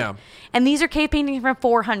spotted. Yeah. And these are cave paintings from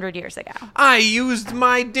 400 years ago. I used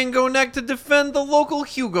my dingo neck to defend the local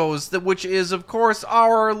Hugos, which is, of course,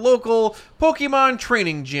 our local Pokemon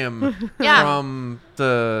training gym Yeah. from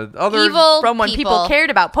the other. Evil From when people cared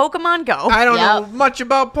about Pokemon Go. I don't know Yep. much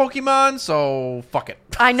about Pokemon, so fuck it.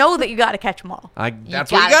 I know that you got to catch them all.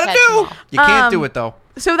 That's what you gotta gotta catch 'em do. all. You can't do it though.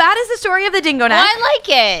 So that is the story of the Dingo Well, Neck. I like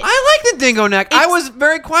it. I like the dingo neck. I It's- was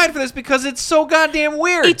very quiet for this because it's so goddamn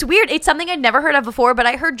weird. It's weird. It's something I'd never heard of before, but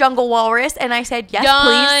I heard jungle walrus and I said, yes,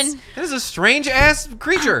 Done. please. It is a strange ass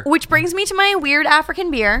creature. Which brings me to my weird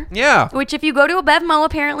African beer. Yeah. Which, if you go to a Bevmo,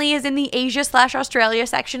 apparently is in the Asia/Australia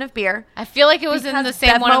section of beer. I feel like it was in the Because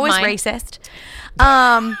same one of Bevmo is mine. racist.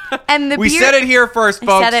 And the We beer, said it here first,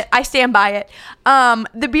 folks. I said it. I stand by it.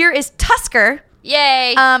 The beer is Tusker.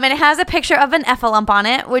 Yay. And it has a picture of an effalump on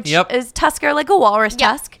it, which Yep. is Tusker, like a walrus Yep.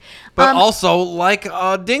 tusk. But also like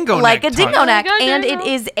a dingo like neck. a dingo tusk. neck. Like a And dingo. it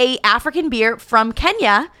is a African beer from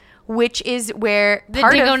Kenya, which is where The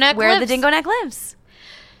part dingo of neck where the lives. dingo neck lives.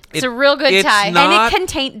 It's a real good it's tie. not- And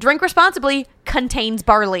it drink responsibly, contains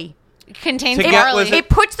barley. It contains To get barley. with It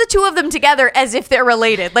puts the two of them together as if they're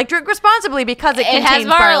related. Like, drink responsibly because it It has contains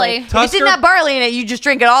barley. If it Tusker- didn't have barley in it, you just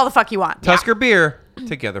drink it all the fuck you want. Tusker beer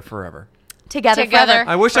together forever. Together, Together. forever.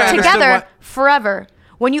 I wish I understood Together what. forever.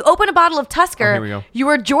 When you open a bottle of Tusker, Oh, here we go. you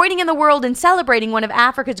are joining in the world and celebrating one of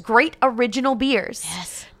Africa's great original beers.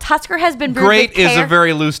 Yes. Tusker has been brewed Great with is care. a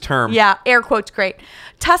very loose term. Yeah, air quotes great.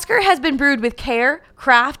 Tusker has been brewed with care,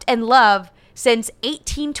 craft, and love since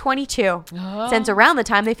 1822. Since around the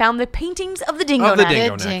time they found the paintings of the dingo Of the neck.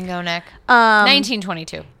 dingo The neck. dingo neck.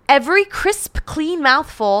 1922. Every crisp, clean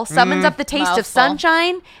mouthful summons up the taste of Mouthful.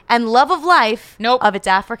 sunshine and love of life Nope. of its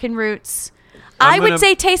African roots. I'm I would gonna-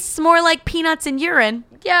 say tastes more like peanuts and urine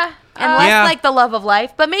Yeah. and less Yeah. like the love of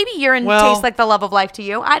life, but maybe urine Well- tastes like the love of life to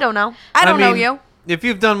you. I don't know. I don't know mean, you. If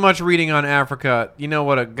you've done much reading on Africa, you know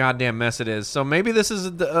what a goddamn mess it is. So maybe this is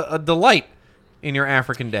a delight in your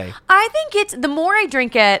African day. I think it's the more I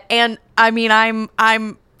drink it, and I mean I'm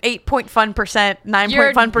 8.1%,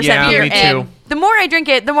 9.1% Yeah, beer me in. too. The more I drink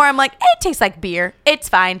it, the more I'm like, it tastes like beer. It's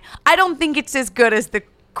fine. I don't think it's as good as the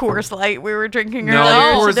Coors Light we were drinking No, earlier the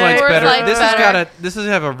Coors today. Light's Coors better. Light's This has better. this has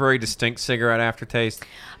have a very distinct cigarette aftertaste.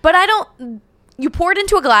 But I don't. You pour it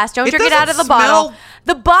into a glass. Don't It drink it out of the doesn't bottle. smell-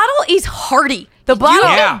 The bottle is hearty. The bottle,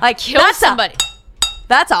 Yeah. like Kill that's somebody.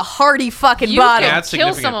 That's a hearty fucking You bottle. Yeah, can that's kill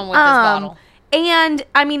significant. someone with this bottle. And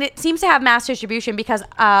I mean, it seems to have mass distribution because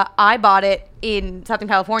I bought it in Southern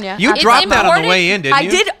California. You It's dropped that on the imported. way in, didn't I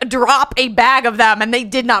you? did drop a bag of them, and they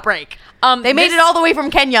did not break. They made this- it all the way from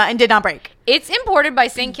Kenya and did not break. It's imported by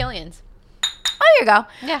St. Killian's. Oh, there you go.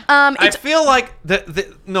 Yeah. I It's, feel like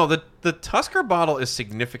the Tusker bottle is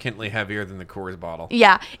significantly heavier than the Coors bottle.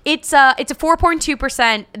 yeah, it's a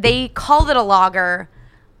 4.2%. They called it a lager.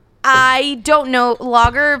 I don't know.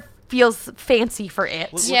 Lager feels fancy for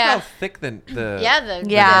it. Look Yeah. how thick the Yeah,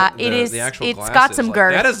 the- it is. the actual It's glass got is. some Like,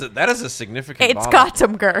 girth. that is a significant. It's bottle. got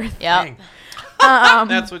some girth. Yep. Dang.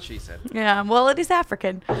 That's what she said. Yeah, well, it is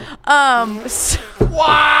African. So-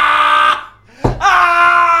 Wah!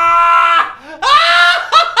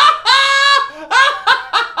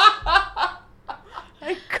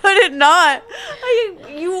 I couldn't not.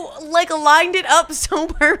 You like lined it up so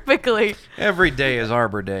perfectly. Every day is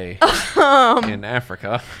Arbor Day in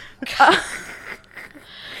Africa.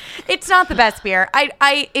 It's not the best beer.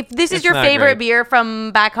 If this is It's your not favorite great. beer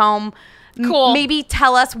from back home, Cool. maybe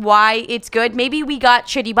tell us why it's good. Maybe we got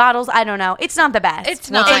shitty bottles. I don't know. It's not the best. It's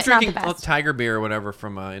not. It's like It's not the drinking best. Tiger beer or whatever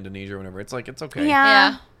from Indonesia or whatever. It's like it's okay. Yeah.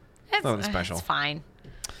 Yeah. It's Nothing special. It's fine.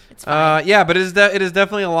 It's fine. Yeah, but it is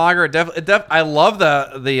definitely a lager. I love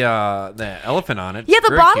the elephant on it. Yeah, It's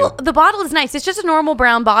the very bottle cute. the bottle is nice. It's just a normal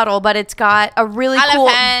brown bottle, but it's got a really cool.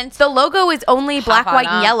 Elephant. The logo is only black, on white,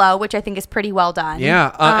 and up. yellow, which I think is pretty well done.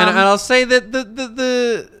 Yeah, and I'll say that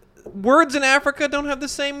the words in Africa don't have the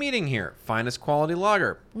same meaning here. Finest quality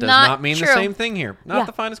lager does Not not mean the true. same thing here. Not Yeah.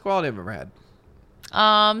 the finest quality I've ever had. So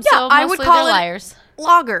I would mostly call they're it liars.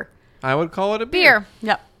 lager. I would call it a beer.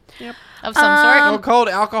 Beer Yep. of some I sort. would call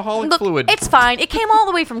it alcoholic Look, fluid. it's fine. It came all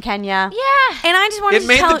the way from Kenya. Yeah. And I just wanted It to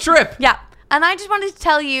made tell the trip. Yeah. And I just wanted to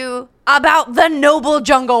tell you about the noble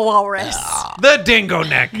jungle walrus. the dingo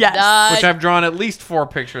neck. Yes. Which I've drawn at least 4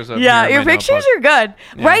 pictures of. Yeah, here in your my pictures notebook. are good.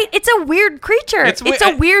 Yeah. Right? It's a weird creature. It's It's,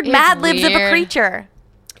 we- a weird It's Mad Libs of a weird. creature.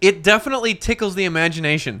 It definitely tickles the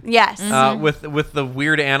imagination. Yes. With the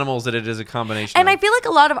weird animals that it is a combination. And of. I feel like a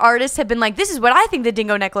lot of artists have been like, this is what I think the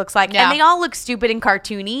dingo neck looks like. Yeah. And they all look stupid and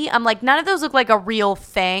cartoony. I'm like, none of those look like a real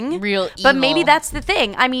thing. Real But maybe evil. that's the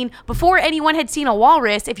thing. I mean, before anyone had seen a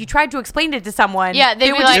walrus, if you tried to explain it to someone, Yeah, they'd they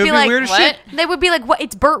be would like, just It be would be like, weird as what? shit. they would be like, what?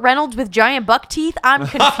 It's Burt Reynolds with giant buck teeth? I'm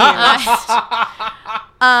confused.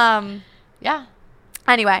 Yeah.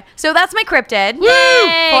 Anyway, so that's my cryptid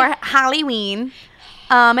Yay! for Halloween.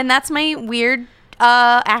 And that's my weird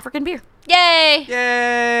African beer. Yay!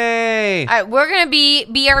 Yay! All right, we're gonna be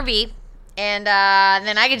BRB, and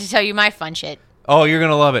then I get to tell you my fun shit. Oh, you're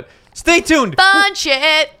gonna love it. Stay tuned. Fun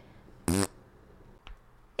shit.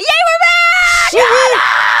 Yay, we're back!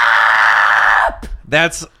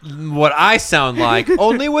 That's what I sound like,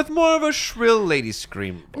 only with more of a shrill lady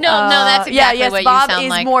scream. No, that's exactly yes, what Bob you sound is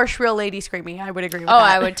like. more shrill lady screaming. I would agree with Oh, that.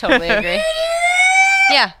 I would totally agree.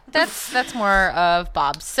 Yeah, that's more of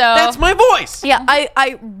Bob's. So That's my voice. Yeah,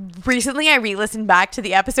 I recently I re-listened back to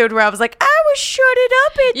the episode where I was like, I was shut it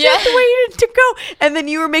up. It just Yeah. waited to go. And then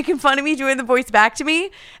you were making fun of me doing the voice back to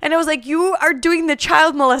me. And I was like, you are doing the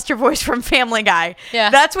child molester voice from Family Guy. Yeah.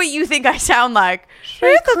 That's what you think I sound like. Say,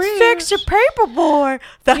 It's a Chris, sexy paper boy.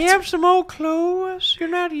 That's some old clothes you're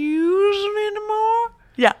not using anymore?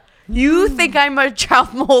 yeah. You think I'm a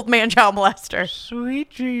old man child molester. Sweet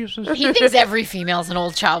Jesus. he thinks every female's an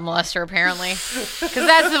old child molester, apparently, because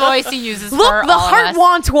that's the voice he uses Look, for the all heart of us.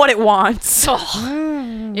 wants what it wants.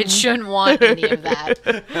 It shouldn't want any of that.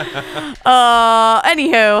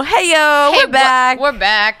 Anywho, hey yo, we're back. We're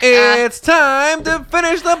back. It's time to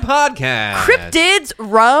finish the podcast. Cryptids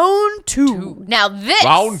round 2. Now this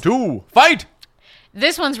Round 2. Fight.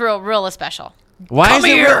 this one's real special. Why Come is it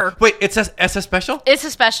here. real? Wait, it's a special? It's a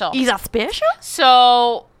special. He's a special?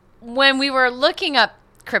 So when we were looking up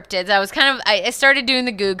cryptids, I started doing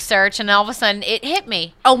the Goog search, and all of a sudden it hit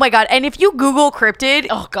me. Oh my god! And if you Google cryptid,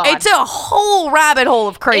 Oh, God. it's a whole rabbit hole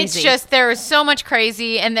of crazy. It's just there is so much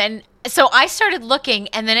crazy, and then so I started looking,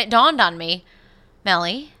 and then it dawned on me,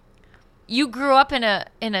 Melly, you grew up in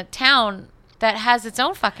a town that has its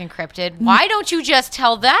own fucking cryptid. Why don't you just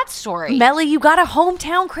tell that story? Melly, you got a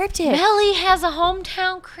hometown cryptid. Melly has a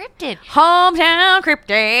hometown cryptid. Hometown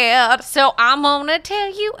cryptid. So I'm gonna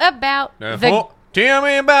tell you about Tell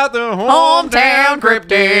me about the Hometown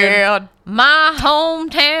cryptid. my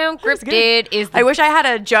hometown cryptid is the I wish I had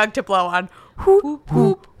a jug to blow on. Hoop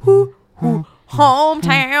hoop hoop hoop.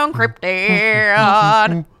 Hometown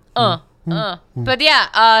cryptid. But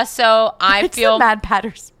yeah, so I It's feel the Mad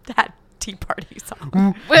Patter's that Tea Party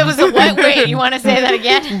song. it was a what? Wait, you want to say that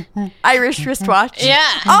again? Irish wristwatch. Yeah.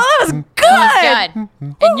 Oh, that was good.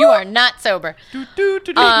 God. And you are not sober.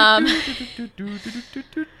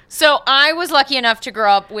 So I was lucky enough to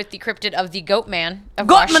grow up with the cryptid of the Goatman of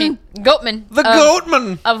Goatman. Goatman. The of,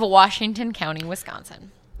 Goatman. of Washington County,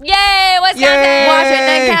 Wisconsin. Yay, Wisconsin! Yay!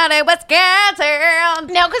 Washington County,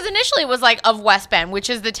 Wisconsin. Now, because initially it was like of West Bend, which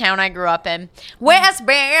is the town I grew up in. West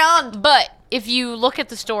Bend. But if you look at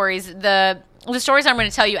the stories, the stories I'm going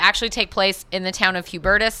to tell you actually take place in the town of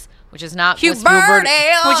Hubertus, which is not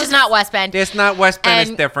Hubertus. which is not West Bend. It's not West Bend,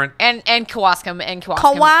 it's different. And Kewaskum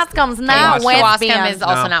Kewaskum's not Kewaskum. West Kewaskum Bend. is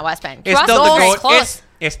also No. not West Bend. It's still Kewaskum's the very goat. close.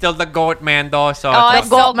 It's still the goat man though. So Oh, it's it's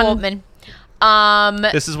still Goatman.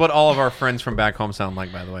 Goatman. this is what all of our friends from back home sound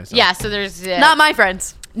like, by the way. So. Yeah, so there's Not my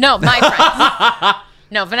friends. no, my friends.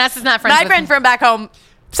 No, Vanessa's not friends My with friend from back home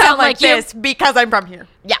sound like like you. this because I'm from here.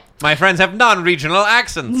 Yeah. My friends have non-regional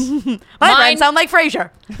accents. My Mine- friends sound like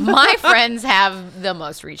Frasier. My friends have the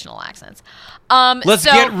most regional accents. Let's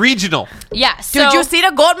so, get regional. Yeah, so Did you see the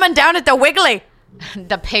Goatman down at the Wiggly?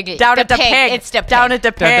 the pig Down the at the pig. It's the pig. Down at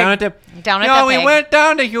the pig. Down at the Down at no, the we pig. went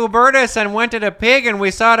down to Hubertus and went to the pig, and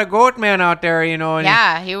we saw the goat man out there. You know. And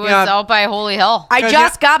Yeah, he was yeah. out by Holy Hill. I 'Cause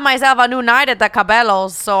just got myself a new night at the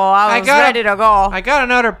Cabellos, so I was ready to go. I got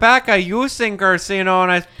another pack of U-sinkers, you know,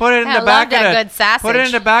 and I put it in I the love back that of the good sausage. put it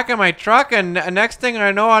in the back of my truck, and next thing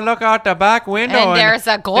I know, I look out the back window, And there's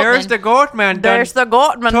a goat There's man. the goat man. There's the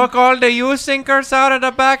Goatman. took all the U-sinkers out of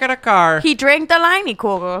the back of the car, He drank the Liney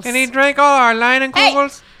Kugels. and he drank all our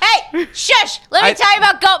Leinenkugels. Hey, shush! Let me I- tell you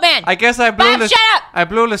about Goatman. I guess I blew Bob, the shut up! I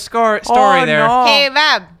blew the story Oh, there. no. Hey,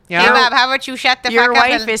 Bob. Yeah? Hey, Bob, how about you shut the Your fuck up?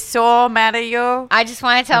 wife is so mad at you. I just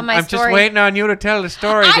want to tell my I'm story. just waiting on you to tell the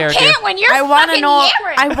story I there. can't dear. when you're I want to fucking know.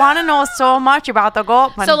 yammering. I want to know so much about the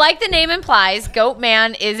Goatman. So, like the name implies,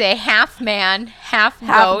 Goatman is a half man, half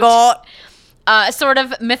half goat, goat, sort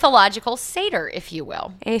of mythological satyr, if you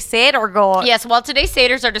will. a satyr goat. Yes, well, today's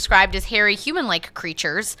satyrs are described as hairy human-like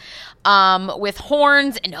creatures with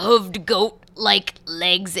horns and hooved goat-like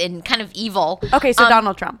legs and kind of evil. Okay, so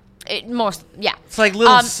Donald Trump. Yeah. It's like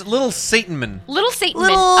little Um, little Satan man. Little Satan.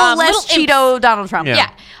 Little less imps. Cheeto Donald Trump. Yeah.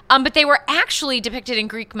 Yeah. But they were actually depicted in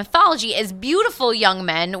Greek mythology as beautiful young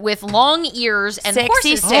men with long ears and Sexy,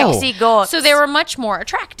 horses' sexy tails. goats. So they were much more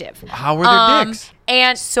attractive. How were their dicks?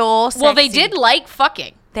 And So sexy. well, they did like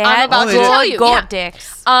fucking. They I'm had about Oh, to they tell did? you. goat Yeah.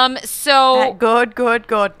 dicks. So That good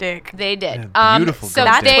goat dick. they did. Yeah, beautiful So goat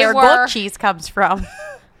That's dicks. they where were goat cheese comes from.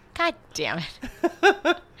 God damn it.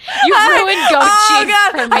 You ruined goat cheese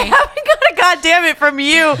for me. I haven't got a goddamn it from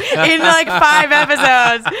you in like 5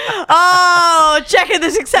 episodes. Oh, checking the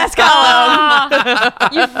success column.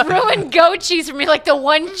 You've ruined goat cheese for me, like the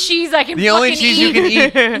one cheese I can The only fucking cheese eat. you can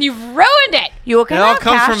eat. And you've ruined it. You can It all have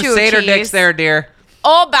comes from cashew Seder cheese. dicks there, dear.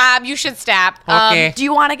 Oh, Bob, you should stop. Okay. Do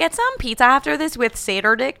you want to get some pizza after this with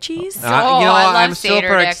Seder dick cheese? Oh, I love I'm Seder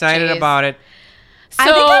super dick excited cheese. about it. So, I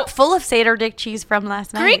think I'm full of Seder dick cheese from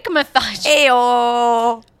last night. Greek mythology.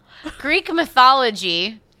 Ayo. Greek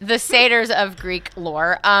mythology, the satyrs of Greek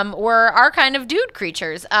lore, were our kind of dude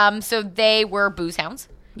creatures. So they were booze hounds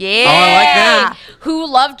Yeah. Oh, I like that. who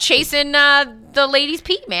loved chasing the ladies'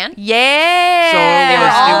 pee, man. Yeah. So They were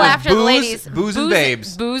It all was after the booze, ladies. booze and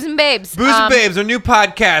babes. Booze and babes. Booze and Babes, our new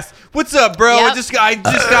podcast. What's up, bro? Yep. I just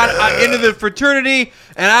got into the fraternity,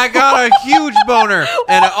 and I got a huge boner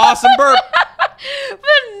and an awesome burp.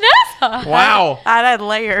 Vanessa. Wow. That had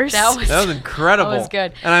layers. That was incredible. That was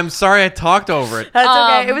good. And I'm sorry I talked over it. That's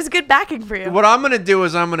okay. It was good backing for you. What I'm going to do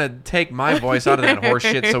is I'm going to take my voice out of that horse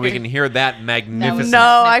shit so we can hear that magnificent. No,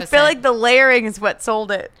 I Magnificent. feel like the layering is what sold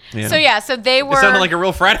it. Yeah. So they It were. sounded like a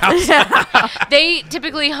real frat house. They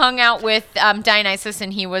typically hung out with Dionysus,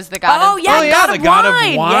 and he was the god Oh of yeah, Oh, yeah, god the of god of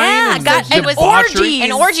wine. wine Yeah, and god the and debauchery. orgies.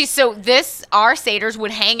 and orgies. So our satyrs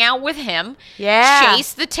would hang out with him, Yeah.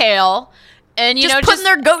 chase the tail, and Just putting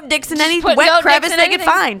their goat dicks in any put wet goat crevice dicks in they could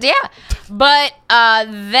anything. find. Yeah, but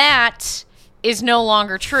that is no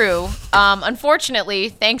longer true. Unfortunately,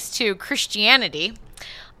 thanks to Christianity.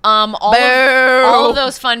 All of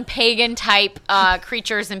those fun pagan type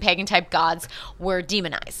creatures and pagan type gods were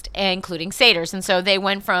demonized, including satyrs, and so they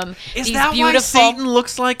went from Is these that beautiful. why Satan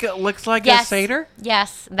looks like a Yes, satyr?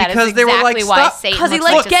 Yes, that is Because they were, exactly like, why stuck- Satan Because he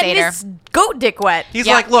looks likes like a getting satyr. his goat dick wet. He's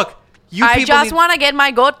Yeah. like, look, you I people just need- want to get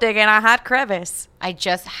my goat dick in a hot crevice. I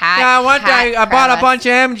just had. Yeah, one day I bought a crevice. bunch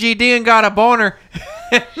of MGD and got a boner.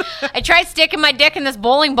 I tried sticking my dick in this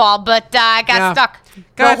bowling ball, but I got Yeah. stuck.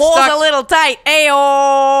 Got the hole's stuck. a little tight.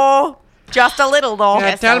 Ayo. Just a little though.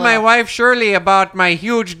 Yeah, Just tell a my little. wife Shirley about my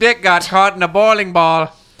huge dick got caught in a bowling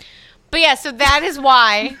ball. But yeah, so that is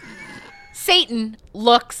why Satan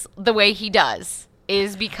looks the way he does,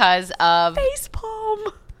 is because of Face palm.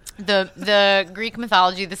 the Greek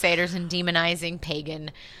mythology, the satyrs, and demonizing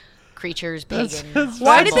pagan creatures, pagan.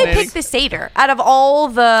 Why did they Fascinating. pick the satyr out of all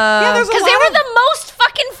the? there's a Because they lot were of- the most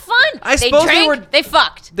fucking fun. I they suppose they drank, were- they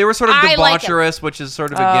fucked. They were sort of I like it. debaucherous, which is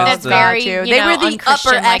sort of Oh, against That's the... very- got you. you They know, were the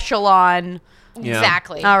unchristian, upper like- echelon. Yeah.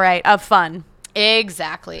 Exactly. All right, of fun.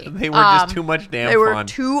 Exactly. They were just too much damn They were fun.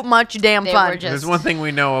 too much damn They fun. were just- There's one thing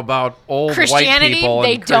we know about old Christianity, white people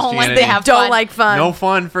they and don't like to Christianity. have Don't fun. like fun. No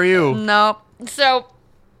fun for you. Nope. So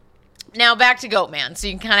now back to Goatman, so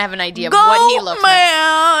you can kind of have an idea of what he looks like.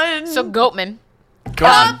 man. So Goatman, Go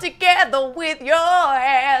come on. together with your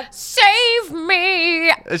hands. save me.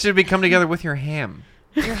 It should be come together with your ham.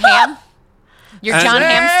 Your ham, your And- John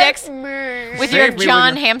Ham sticks, Me. with Save your me with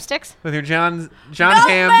John your- Ham sticks. With your John Go,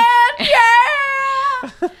 Ham. man, yeah.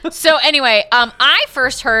 So anyway, I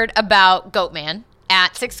first heard about Goatman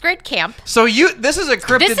at 6th grade camp. So this is a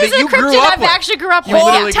cryptid This is that a you grew cryptid up I've with. actually grew up You with.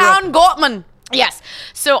 literally Yeah. grew Town Goatman. Yes.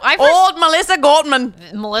 So I first Old Melissa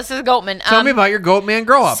Goatman. Melissa Goatman. Tell me about your Goatman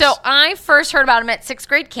grow-ups. So I first heard about him at 6th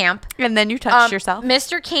grade camp. And then you touched yourself.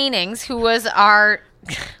 Mr. Canings, who was our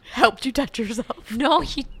Helped you touch yourself. no,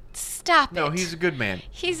 he stop no, it. he's a good man.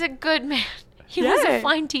 He's a good man. He was a Yeah.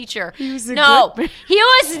 fine teacher. He was a no, good man. he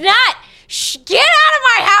was not. Get out of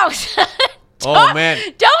my house. Oh, man.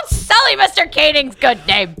 Don't sully Mr. Caning's good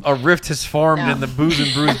name. A rift has formed No. in the Booze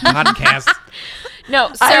and Brews podcast. No,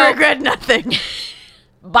 so I regret nothing.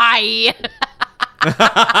 bye.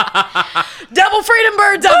 Double freedom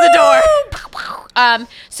birds out the door.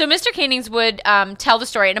 So Mr. Canings would tell the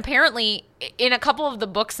story, and apparently in a couple of the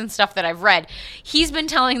books and stuff that I've read, he's been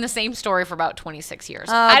telling the same story for about 26 years.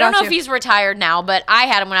 I don't got know you. if he's retired now, but I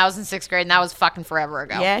had him when I was in 6th grade, and that was fucking forever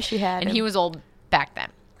ago. Yeah, she had And him. he was old back then.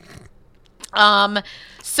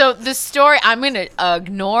 So the story, I'm going to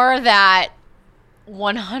ignore that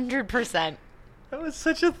 100%. That was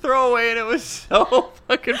such a throwaway, and it was so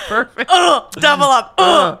fucking perfect. Double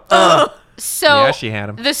up. So Yeah, she had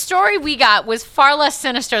him. the story we got was far less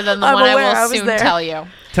sinister than the I'm one aware, I I will was soon there. tell you.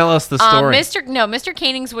 Tell us the story. Mr.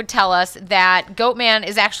 Canings would tell us that Goatman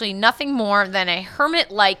is actually nothing more than a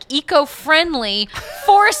hermit-like, eco-friendly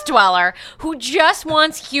forest dweller who just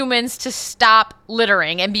wants humans to stop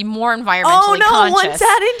littering and be more environmentally Oh no, conscious. one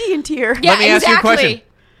sad Indian tear. Yeah, Let me ask you a exactly. question.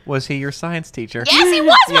 Was he your science teacher? Yes, he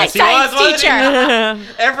was my Yes, he science was, wasn't he?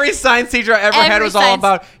 teacher. Every science teacher I ever had Every was all science-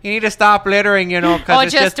 about, you need to stop littering, Oh, because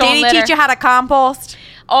it's just just... don't Did he litter. teach you how to compost?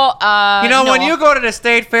 Oh, You know, no. when you go to the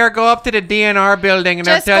state fair, go up to the DNR building and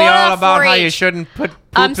they'll Just tell you go to all about how 4-H. you shouldn't put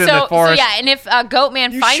poop in so the forest. yeah, and if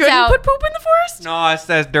Goatman You finds shouldn't out put poop in the forest? No, it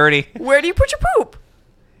says dirty. Where do you put your poop?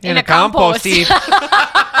 in a a compost heap.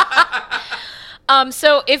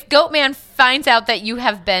 So if Goatman finds out that you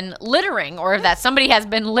have been littering, or that somebody has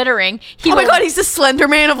been littering, Oh my god, he's the Slender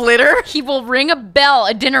Man of litter. he will ring a bell,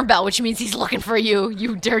 a dinner bell, which means he's looking for you,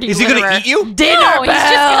 you dirty Is he litterer. going to eat you? Dinner No, he's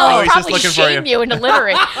just bell. gonna Oh, he's just probably looking for shame you. you into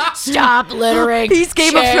littering. Stop littering. He's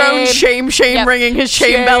Game of Thrones shame Yep. ringing his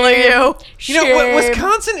shame bell at you. You know,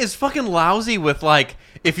 Wisconsin is fucking lousy with, like,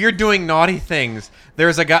 if you're doing naughty things,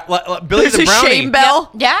 there's a guy, Billy There's the a Brownie. shame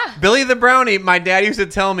bell. Yeah. Billy the Brownie, my dad used to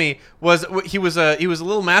tell me, he was a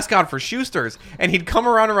little mascot for Schuster's, and he'd come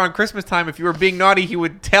around Christmas time. If you were being naughty, he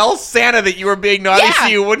would tell Santa that you were being naughty, Yeah. so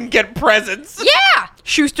you wouldn't get presents. Yeah.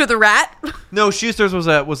 Schuster the rat. No, Schuster's was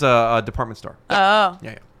a department store. Oh.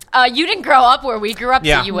 Yeah. You didn't grow up where we grew up,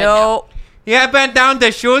 Yeah. so you wouldn't know. No. Yeah, I've been down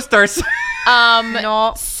to Schuster's.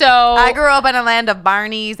 No. So I grew up in a land of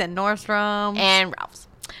Barney's and Nordstrom. and Ralph's.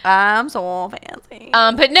 I'm so fancy.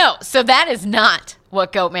 But no, so that is not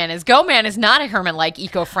what Goatman is. Goatman is not a hermit-like,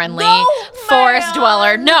 eco-friendly No, forest man.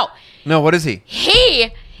 dweller. No, No, what is he? he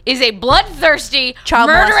is a bloodthirsty, Child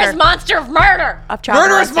murderous molester. monster of murder. Of child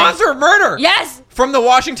Murderous molesting. monster of murder. Yes, From the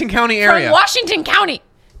Washington County area. from Washington County.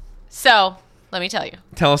 So let me tell you.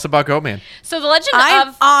 Tell us about Goatman. So the legend I'm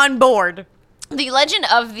of on board. the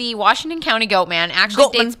Washington County Goatman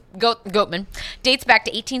actually Goatman. dates back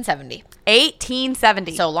to 1870.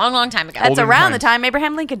 1870. So long time ago. that's Olden around the times. time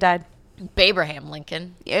Abraham Lincoln died. Abraham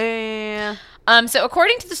Lincoln. Yeah. So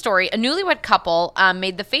according to the story, a newlywed couple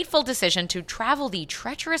made the fateful decision to travel the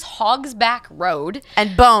treacherous Hogsback Road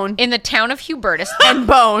And bone. in the town of Hubertus. And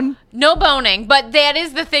bone. No boning, but that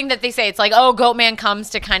is the thing that they say. It's like, oh, Goatman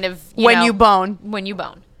comes to kind of When you bone. when you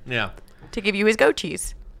bone. Yeah. To give you his goat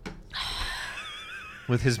cheese.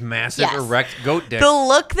 With his massive Yes. erect goat dick. The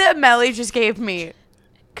look that Melly just gave me.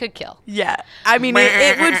 Could kill. Yeah. I mean,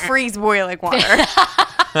 it would freeze boiling water.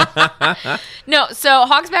 No, so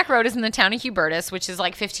Hogsback Road is in the town of Hubertus, which is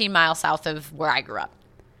like 15 miles south of where I grew up.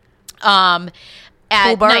 At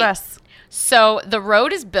night. Hubertus. So the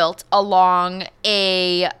road is built along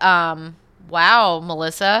a wow,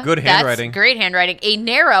 Melissa. Good handwriting. That's great handwriting. A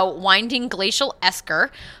narrow, winding glacial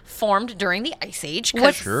esker formed during the Ice Age. 'cause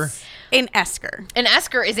What's Sure. an esker? An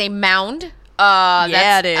esker is a mound. Yeah,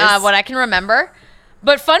 That's, it is. what I can remember.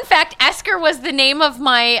 But fun fact, Esker was the name of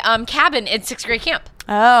my cabin in 6th grade camp.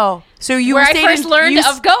 Oh. So you Where I stayed first in, learned you,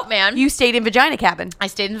 of Goatman. You stayed in Vagina Cabin. I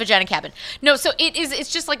stayed in the Vagina Cabin. No, so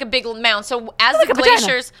it's just like a big mound. So as Like the a vagina.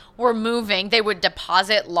 glaciers were moving, they would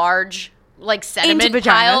deposit large like sediment vaginas.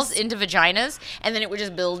 piles into vaginas, and then it would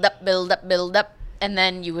just build up, and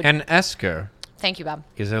then you would. An esker Thank you, Bob.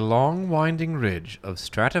 is a long winding ridge of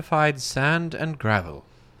stratified sand and gravel,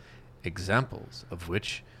 examples of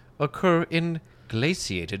which occur in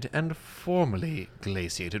glaciated and formerly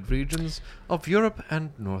glaciated regions of Europe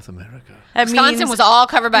and North America. That Wisconsin means was all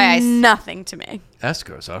covered by ice. nothing to me.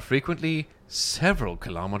 Eskers are frequently several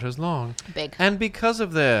kilometers long, Big. and because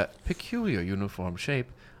of their peculiar uniform shape,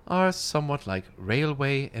 are somewhat like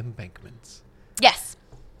railway embankments. Yes.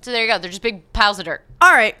 So there you go. They're just big piles of dirt.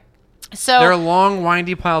 All right. So They're long,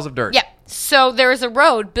 windy piles of dirt. yeah. So there is a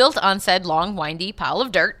road built on said long, windy pile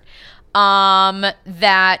of dirt.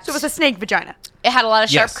 That So it was a snake vagina, it had a lot of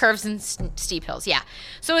sharp Yes. curves and steep hills. Yeah.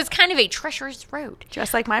 So it's kind of a treacherous road.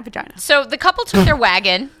 just like my vagina. So the couple took their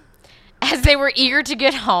wagon as they were eager to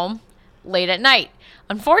get home late at night.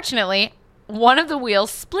 Unfortunately, one of the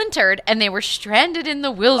wheels splintered and they were stranded in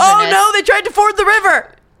the wilderness. Oh no! They tried to ford the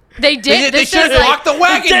river. They did. They This should is have like- blocked the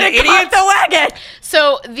wagon, you Didn't clock idiots! the wagon.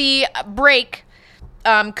 So the brake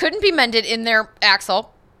couldn't be mended in their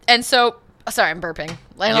axle, and so sorry, I'm burping.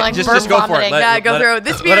 Like just burp go for it. vomiting. Let- Yeah, go let through. it-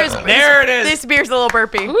 This let beer it- is there it is. This beer's a little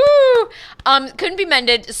burpy. Woo! Couldn't be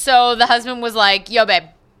mended. So the husband was like, "Yo, babe,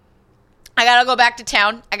 I gotta go back to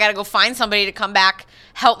town. I gotta go find somebody to come back,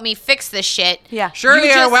 help me fix this shit." Yeah. Surely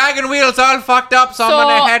You our just- wagon wheel's all fucked up, so I'm So-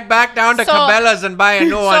 gonna head back down to so- Cabela's and buy a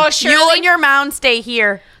new one. So You Shirley, and your mound stay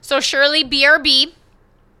here. so Shirley, BRB.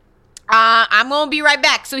 I'm gonna be right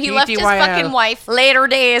back. So he left his TTYL. fucking wife Later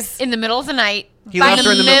days. in the middle of the night. He by left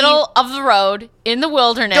her in the middle of the road in the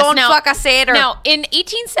wilderness. Don't now, fuck a satyr. Now, in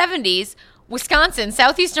 1870s, Wisconsin,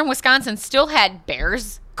 southeastern Wisconsin, still had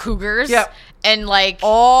bears, cougars, Yep. and like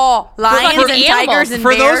Oh, lions fucking and animals. tigers and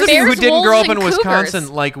For bears. those of you who Bears, didn't grow wolves, up in and Wisconsin cougars.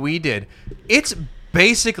 like we did, it's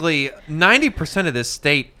basically 90% of this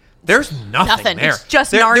state. There's nothing Nothing. there. It's just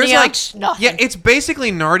There's Narnia. like, Nothing. yeah, it's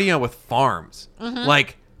basically Narnia with farms. Mm-hmm.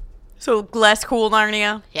 Like So less cool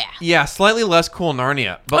Narnia. Yeah. Yeah, slightly less cool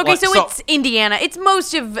Narnia. But Okay, like, so it's Indiana. It's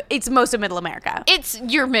most of Middle America. It's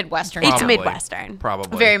your Midwestern. It's town. Midwestern.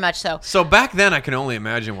 Probably. Very much so. So back then, I can only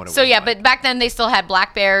imagine what it was. So yeah, like. but back then they still had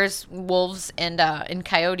black bears, wolves, and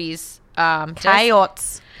coyotes.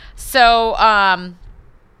 Coyotes So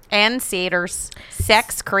and satyrs.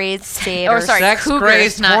 Sex crazed satyrs. or sorry, sex cougars,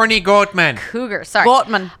 crazed, not horny goat men. cougar. Sorry,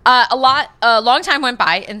 Goatman. a long time went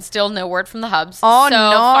by and still no word from the Hubs. Oh, so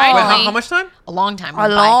no. Finally, Wait, how much time? A long time. A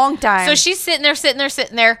went by. long time. So she's sitting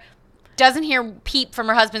there. Doesn't hear peep from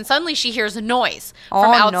her husband. Suddenly she hears a noise from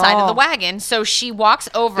Oh, outside no. of the wagon. So she walks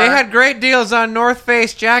over. They had great deals on North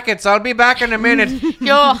Face jackets. I'll be back in a minute.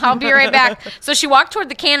 Yo, I'll be right back. So she walked toward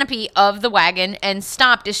the canopy of the wagon and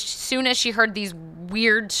stopped as soon as she heard these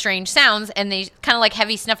weird, strange sounds, and they kind of like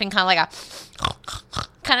heavy snuffing, kind of like a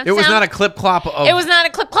kind of It was sound. not a clip clop of. It was not a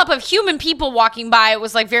clip clop of human people walking by. It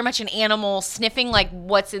was like very much an animal sniffing, like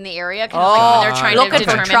what's in the area, kind of like when they're trying to looking for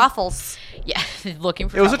determine. truffles. Yeah, looking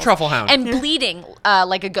for. It was a truffles. truffle hound. And bleeding,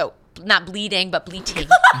 like a goat. Not bleeding, but bleating.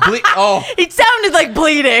 Oh, It sounded like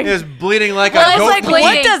bleeding. it was bleeding like Well, a it's goat. like bleeding.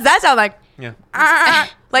 What does that sound like? Yeah.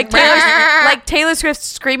 Like Taylor Swift's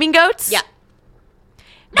screaming goats? Yeah.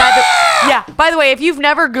 By the way, if you've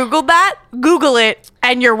never Googled that, Google it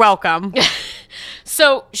and you're welcome.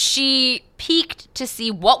 So she peeked to see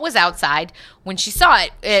what was outside. When she saw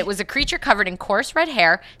it, it was a creature covered in coarse red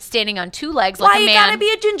hair, standing on two legs like Why a you man, gotta be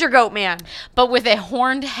a ginger goat man? but with a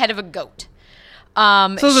horned head of a goat. So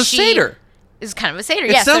it was a satyr. Is kind of a satyr.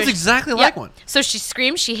 It yeah, sounds exactly like one. So she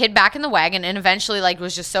screamed. She hid back in the wagon, and eventually, like,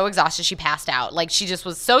 was just so exhausted she passed out. Like, she just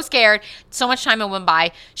was so scared. So much time had went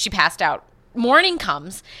by, she passed out. Morning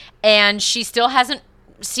comes, and she still hasn't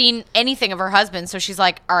seen anything of her husband. So she's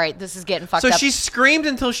like, "All right, this is getting fucked So up." she screamed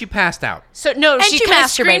until she passed out. So no, And she she kind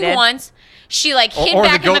of screamed masturbated. once. She like hid Or the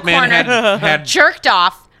back in the goat man corner, had jerked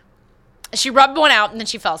off. She rubbed one out, and then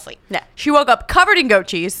she fell asleep. Yeah. She woke up covered in goat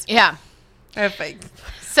cheese. Yeah.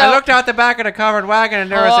 So I looked out the back of the covered wagon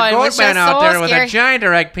and there was Oh, a it goat was man just out so there with scary. a giant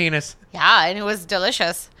erect penis. yeah, and it was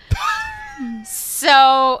delicious.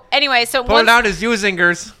 So anyway, so Pulled once, out his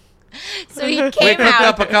U-zingers. so he We came cooked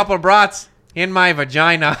up out. a couple brats in my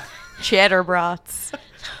vagina. Cheddar brats.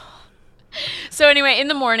 So anyway, in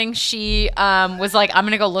the morning, she was like, "I'm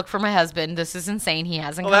gonna go look for my husband. This is insane. He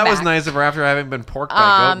hasn't Well, come that back." was nice of her after having been porked by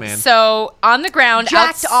a goat man. So on the ground,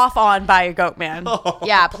 Jacked off on by a goat man.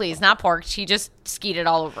 Yeah, please, not porked. She just skeeted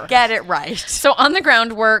all over. Get it right. So on the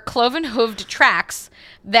ground were cloven hooved tracks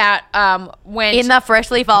that went In the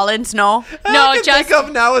freshly fallen snow. All No, I can just- think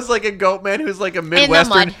of now is like a goat man who's like a the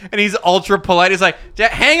Midwestern mud. and he's ultra polite. He's like,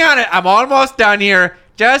 hang on it, I'm almost done here.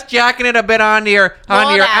 Just jacking it a bit onto your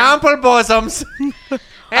Hold on. ample bosoms. Hang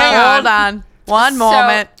Hold on. on. One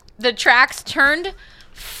moment. So the tracks turned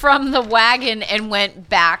from the wagon and went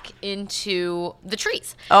back into the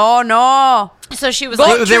trees. Oh no. So she was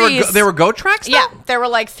Goat like, They were trees. they were goat tracks. Though? yeah, there were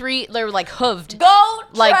like three. They were like hooved. Goat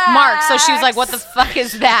Like marks. So she was like, "What the fuck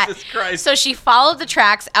is that?" Jesus Christ. So she followed the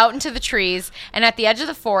tracks out into the trees, and at the edge of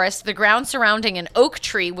the forest, the ground surrounding an oak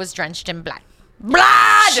tree was drenched in blood.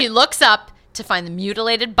 Blood! She looks up to find the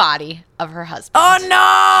mutilated body of her husband Oh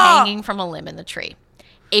no! hanging from a limb in the tree.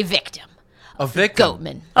 A victim. A victim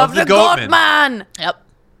Goatman. Of the goat man.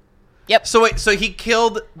 Yep. So wait, so he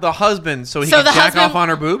killed the husband so he So could the jack husband- off on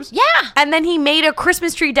her boobs? Yeah. And then he made a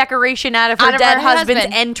Christmas tree decoration out of her Out of dead her husband's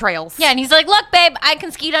husband. entrails. Yeah, and he's like, "Look, babe, I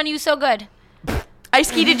can skeet on you so good." I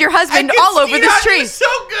skeeted your husband all over this tree. So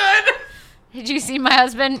good. Did you see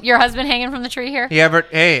your husband hanging from the tree here? You ever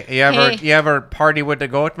Hey. you ever party with the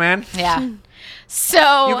goat man? Yeah.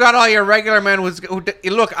 So You got all your regular men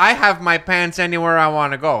look, I have my pants anywhere I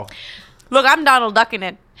want to go. Look, I'm Donald Ducking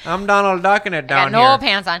it. I'm Donald Ducking it I down got no here.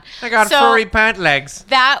 pants on. I got So furry pant legs.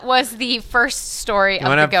 That was the first story You of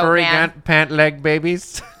want to the have goat furry man. pant leg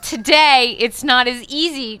babies? Today, it's not as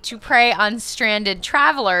easy to prey on stranded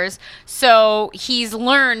travelers, so he's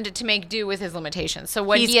learned to make do with his limitations. So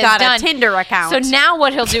what He's he has got a done, Tinder account. So now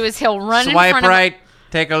what he'll do is he'll run in Swipe front right.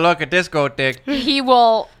 Take a look at this goat dick. of. He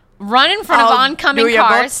will run in front of I'll oncoming do your goat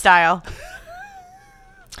cars. style.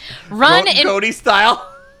 Run in. Goatee style.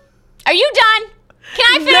 Are you done? Can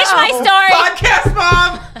I finish No. my story? Podcast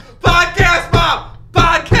mom. Podcast mom.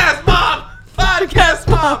 Podcast mom. Podcast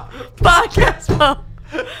mom. Podcast mom.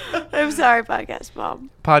 I'm sorry, podcast mom.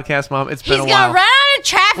 Podcast mom. It's been He's a gonna while. run out of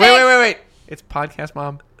traffic. Wait. It's podcast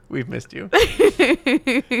mom. We've missed you.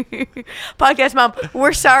 Podcast mom,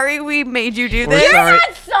 we're sorry we made you do We're this, sorry.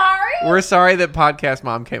 Not sorry. We're sorry that podcast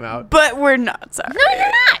mom came out. but we're not sorry. No, you're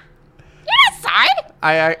not. You're not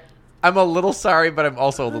sorry. I'm a little sorry, but I'm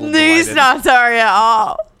also a little He's delighted. not sorry at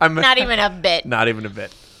all. I'm Not even a bit. Not even a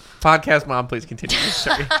bit. Podcast mom, please continue.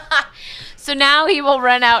 Sorry. So now he will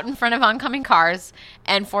run out in front of oncoming cars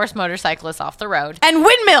and force motorcyclists off the road. And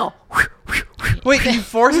windmill. Wait, he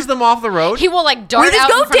forces them off the road? He will like dart With his out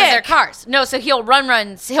in goat front of their dick. cars. No, so he'll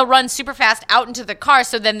run super fast out into the car.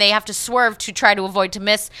 So then they have to swerve to try to avoid to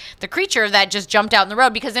miss the creature that just jumped out in the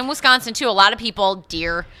road. Because in Wisconsin too, a lot of people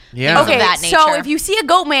deer, Yeah. things Okay, of that nature. so if you see a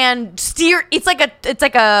goat man, steer. It's like a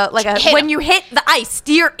Hit when him. you hit the ice,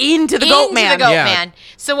 steer into the goat man. Yeah. man.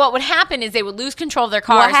 So what would happen is they would lose control of their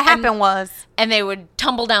cars. What happened was and they would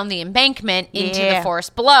tumble down the embankment into the Yeah.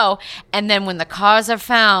 forest below. And then when the cars are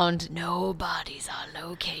found, no bodies are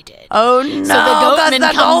located. oh no, So the 'cause goatman the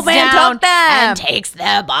comes goat man down took them and takes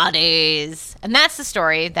their bodies. And that's the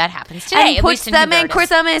story that happens today. and at puts least in them in Hubertus.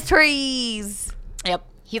 Christmas trees. Yep.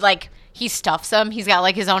 He stuffs them. He's got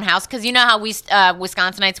like his own house. Because you know how we,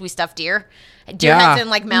 Wisconsinites, we stuff deer? Deer Yeah. heads in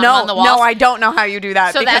like mounted on the walls. No, I don't know how you do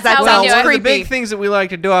that. So because that's how we Well, do one it. of the creepy. big things that we like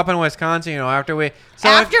to do up in Wisconsin, after we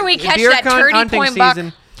catch deer that hunt- 30 hunting point buck.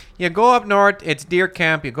 season, you go up north, it's deer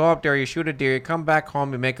camp. You go up there, you shoot a deer, you come back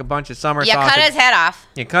home, you make a bunch of summer You sausage. cut his head off.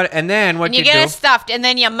 You cut it, and then what And you do? get it stuffed. And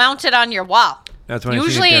then you mount it on your wall. That's when I see it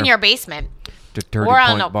Usually in there. your basement. The 30 Or on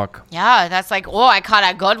point the buck. Yeah, that's like, oh, I caught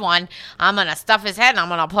a good one. I'm gonna stuff his head and I'm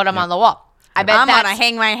gonna put him on the wall. I bet I'm that's, gonna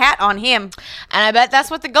hang my hat on him. and I bet that's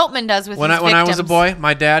what the goatman does with When his I was a victims. boy,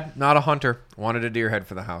 my dad, not a hunter, wanted a deer head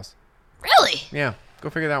for the house. Really? Yeah, go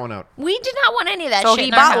figure that one out. We did not want any of that So shit he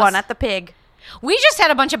in our bought house. one at the pig. We just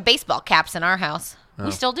had a bunch of baseball caps in our house. Oh.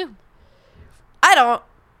 We still do. I don't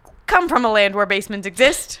come from a land where basements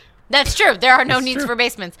exist. That's true. There are no That's needs true. for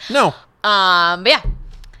basements. No, But yeah.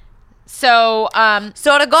 So,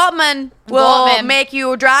 So the goatman will Goatman. make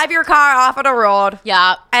you drive your car off of the road.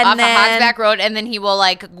 yeah, And off then- a Hogsback Road, and then he will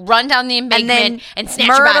like run down the And embankment then and snatch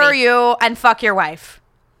your murder body. you and fuck your wife.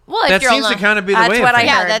 Well, if that you're seems alone. to kind of be the That's way what of I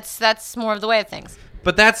things. Yeah, heard. that's more of the way of things.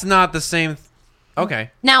 But that's not the same.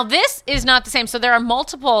 Okay. Now this is not the same. So there are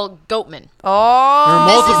multiple goatmen. Oh. There are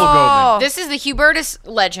multiple goatmen. This is the Hubertus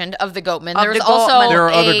legend of the goatman. Of There's the also goatman. There are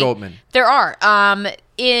other goatmen. There are.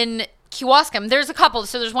 In Kewaskum, there's a couple.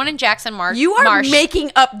 So there's one in Jackson Marsh. You are Marsh.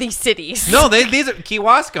 making up these cities. No, these are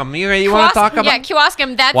Kewaskum. You want to talk about Yeah,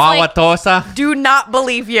 Kewaskum. That's like Wauwatosa? Do not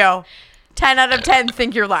believe you. 10 out of 10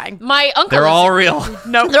 think you're lying. my uncle. They're lives all in- real.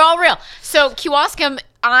 No. They're all real. So Kewaskum,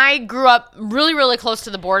 I grew up really, really close to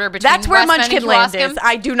the border between That's where West Bend and Munchkin Land Kewaskum. is.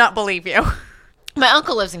 I do not believe you. My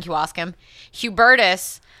uncle lives in Kewaskum.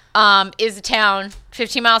 Hubertus is a town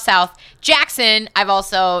 15 miles south. Jackson, I've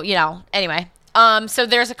also, anyway. So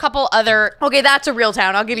there's a couple other Okay, that's a real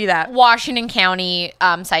town. I'll give you that. Washington County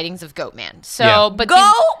sightings of Goatman. So, Yeah. but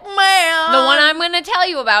Man. the one I'm going to tell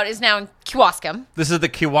you about is now in Kewaskum. This is the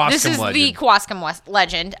Kewaskum This is legend. the Kewaskum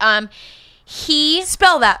legend. He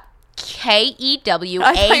Spell that. Kewaskum.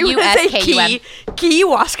 I thought you were gonna say Key.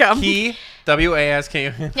 Kewaskum. Key,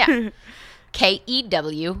 W-A-S-K. Yeah.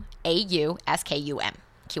 Kewaskum. Kewaskum.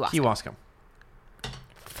 Kewaskum.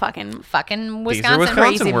 Fucking Fucking These are Wisconsin. Wisconsin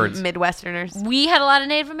crazy words. Midwesterners. We had a lot of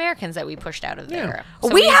Native Americans that we pushed out of there. So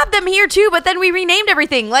we have them here too, but then we renamed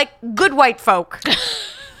everything like good white folk.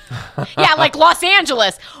 yeah, like Los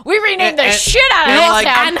Angeles. We renamed the And- shit out of and this like-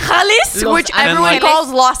 town. Angeles, Los which everyone Angeles. calls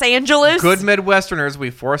Los Angeles. Good Midwesterners, we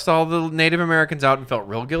forced all the Native Americans out and felt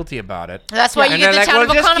real guilty about it. That's why you and get they're the like, town well,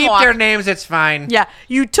 of just keep Oconomowoc. their names, it's fine. Yeah,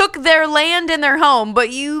 you took their land and their home, but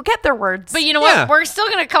you kept their words. But you know Yeah. what? We're still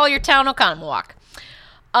gonna call your town Oconomowoc.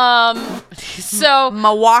 So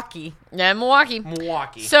Milwaukee. yeah, Milwaukee.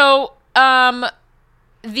 Milwaukee. So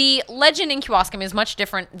the legend in Kewaskum is much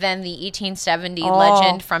different than the 1870 Oh.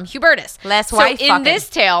 legend from Hubertus. Less so white in fucking. this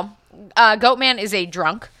tale, Goatman is a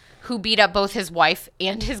drunk who beat up both his wife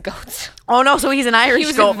and his goats. Oh no, so he's an Irish He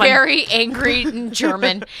was goatman. very angry and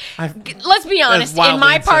German. I've- Let's be honest. In wildly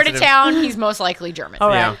my part of insensitive. town, he's most likely German. All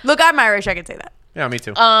right. Yeah. Look, I'm Irish. I can say that. Yeah, me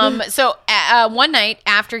too. So one night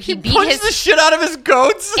after he beat Punched his the shit out of his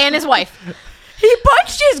goats. and his wife, He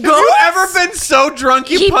punched his goat. Have you ever been so drunk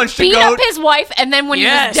you he punched a beat goat? up his wife, and then when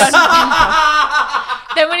Yes. he was done,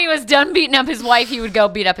 then when he was done beating up his wife, he would go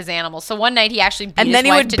beat up his animals. So one night he actually beat And his then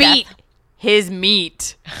he wife would to beat death. his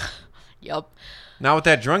meat. Yup. Not with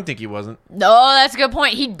that drunk dick he wasn't. No, that's a good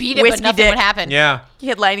point. He'd beat it, Whiskey but nothing dick. would happen. Yeah. He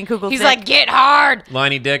had lightning kugel. He's dick. like, get hard.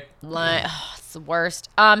 Liney dick. Like, oh, it's the worst.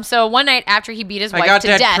 So one night after he beat his I wife got to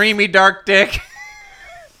that death, creamy dark dick.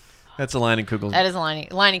 That's a Lining Kugel that is Liney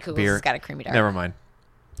Kugels. beer. Has got a creamy dark. Never mind.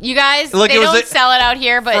 You guys, Look, they it was don't a- sell it out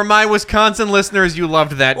here, but For my Wisconsin listeners, you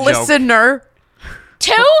loved that joke. listener.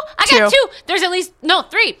 two? I got Two. two. There's at least, no,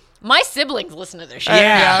 three. My siblings listen to this shit.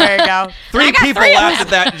 Yeah. There you go. Three I got people three of laughed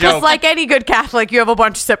them. at that Just joke. like any good Catholic, you have a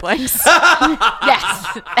bunch of siblings.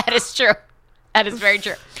 Yes, that is true. That is very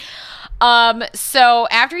true. So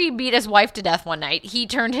after he beat his wife to death one night, he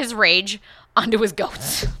turned his rage onto his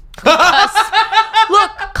goats.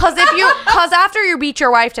 Look, cause after you beat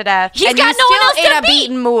your wife to death, He's and got you're no one still else to in a beat.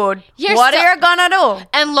 beaten mood, You're what still- are you gonna do?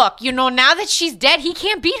 And look, now that she's dead, he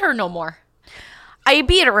can't beat her no more. I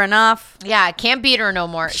beat her enough. Yeah, I can't beat her no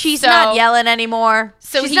more. She's So, not yelling anymore.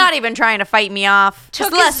 So She's he not even trying to fight me off.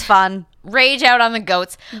 Just took less his- fun. Rage out on the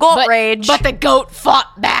goats. Goat rage. But the goat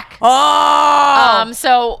fought back. Oh,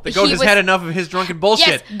 So The goat he has was, had enough of his drunken bullshit.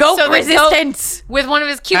 Yes, goat so the resistance. with one of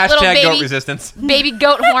his cute little Hashtag baby goat resistance. baby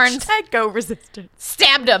goat horns, Hashtag goat resistance.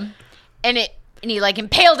 stabbed him, and he like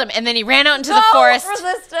impaled him, and then he ran out into the forest.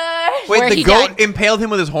 resistance. Wait, where the he goat died. impaled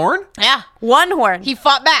him with his horn? Yeah, One horn. he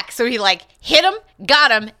fought back. So he like hit him, got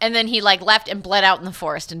him, and then he like left and bled out in the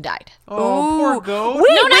forest and died. Oh, poor Ooh. goat. Wait,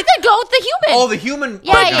 No, not the goat, the human. Oh, the human.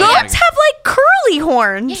 Yeah, oh, yeah, God, goats yeah. have like curly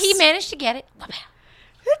horns. Yeah, he managed to get it.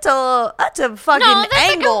 That's a fucking No, that's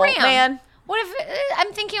angle, like a ram. man. What if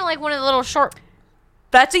I'm thinking like one of the little short?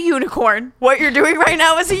 That's a unicorn. What you're doing right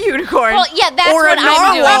now is a unicorn. Well, yeah, that's or what a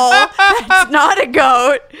I'm doing. narwhal. That's not a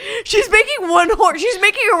goat. She's making one horn. She's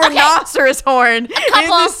making a rhinoceros horn in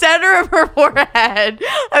couple. the center of her forehead.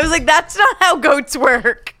 I was like, that's not how goats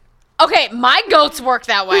work. Okay, my goats work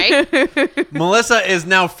that way. Melissa is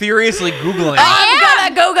now furiously Googling. I'm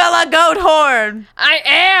gonna Google a goat horn. I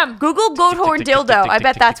am. Google goat horn dildo. I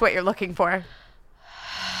bet that's what you're looking for.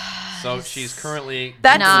 So she's currently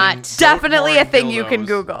That's Not. definitely a goat thing horn you can dildos.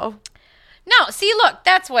 Google. No, see, look,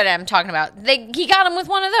 that's what I'm talking about. He got him with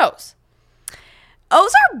one of those.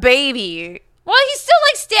 Those are baby. Well, he still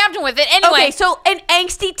like stabbed him with it anyway. Okay, so an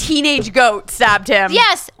angsty teenage goat stabbed him.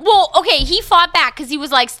 Yes. Well, okay, he fought back because he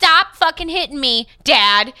was like, "Stop fucking hitting me,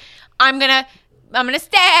 Dad. I'm gonna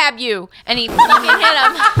stab you," and he fucking hit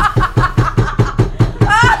him.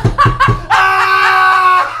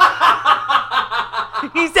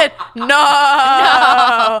 He said,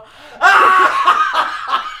 no.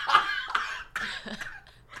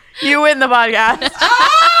 You win the podcast.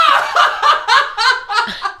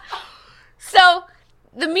 So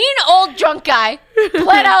the mean old drunk guy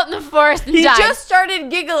bled out in the forest and He died. just started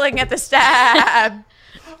giggling at the stab.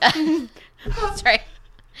 That's right.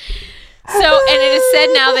 So, and it is said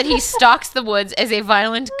now that he stalks the woods as a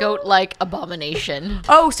violent goat-like abomination.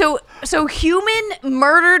 Oh, so human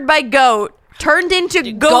murdered by goat turned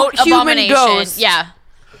into goat human ghost. Yeah.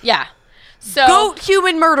 Yeah. So Goat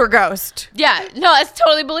human murder ghost. Yeah. No, that's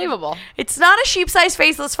totally believable. It's not a sheep-sized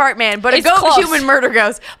faceless fart man, but a It's goat close. human murder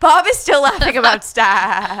ghost. Bob is still laughing about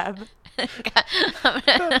stab.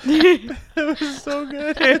 so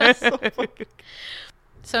good.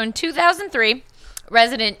 So in 2003,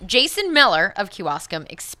 resident Jason Miller of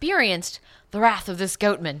Kewaskum experienced the wrath of this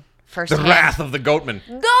goatman The firsthand. wrath of the goatman.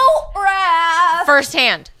 Goat wrath.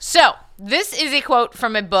 Firsthand. So this is a quote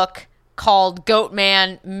from a book called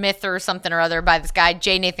Goatman Myth or something or other by this guy,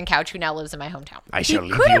 J. Nathan Couch, who now lives in my hometown. I He shall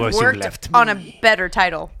leave could you have as you worked left on a me, better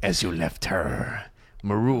title. as you left her,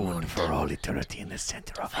 marooned for all eternity in the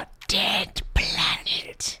center of a Dead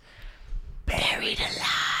planet. Buried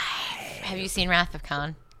alive. Have you seen Wrath of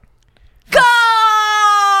Khan?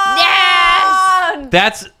 Gone! Yes!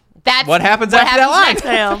 That's what happens after that line. next.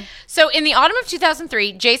 Yeah. So in the autumn of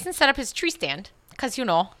 2003, Jason set up his tree stand, because you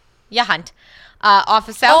hunt, off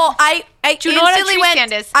of South. Oh, I Do you know what a instantly tree went,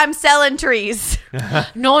 stand is? I'm selling trees.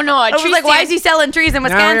 No, a I was tree like, stand. why is he selling trees in Now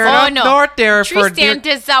Wisconsin? you're Oh, up no. north there Tree for stand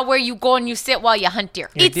deer. is where you go and you sit while you hunt deer.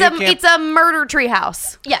 Yeah. deer camp. It's a murder tree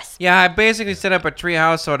house. Yes. Yeah, I basically set up a tree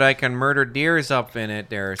house so that I can murder deers up in it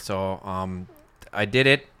there. So I did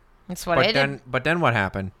it. That's what I did. But then what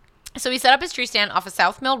happened? So he set up his tree stand off of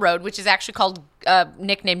South Mill Road, which is actually called,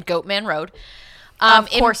 nicknamed Goatman Road. Of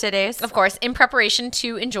course it is. Of course, in preparation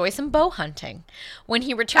to enjoy some bow hunting. When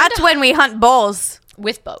he returned That's when we hunt bulls.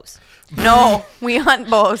 with bows. No, we hunt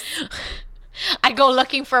bulls. I go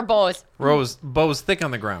looking for bows. Bows thick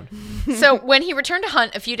on the ground. So when he returned to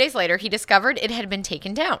hunt a few days later, he discovered it had been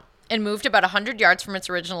taken down and moved about 100 yards from its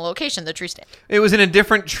original location, the tree stand. It was in a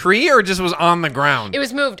different tree or just was on the ground? It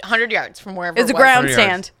was moved 100 yards from wherever It's it a was. ground 100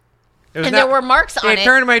 yards. stand. It was And there were marks on They it.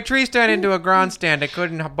 turned my tree stand into a ground stand. I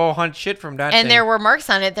couldn't bow hunt shit from that And thing. there were marks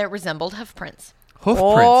on it that resembled hoof prints. hoof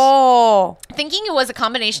prints. Oh, Thinking it was a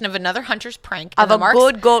combination of another hunter's prank of and the a marks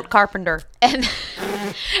good goat carpenter. and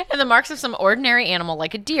the marks of some ordinary animal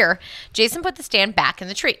like a deer, Jason put the stand back in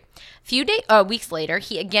the tree. Weeks later,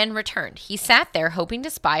 he again returned. He sat there hoping to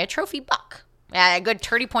spy a trophy buck, a good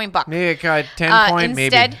 30-point buck. Maybe a 10-point,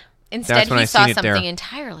 maybe. Instead, That's when he I saw seen it there. something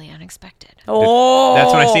entirely unexpected. Oh,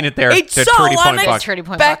 That's when I seen it there. It's The so 30-point buck.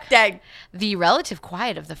 30-point buck. unexpected. The relative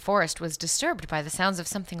quiet of the forest was disturbed by the sounds of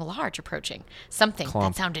something large approaching. Something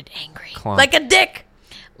Clump. that sounded angry. Clump. Like a dick.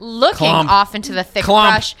 Looking Clump. off into the thick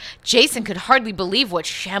Clump. brush, Jason could hardly believe what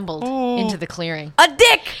shambled into the clearing. A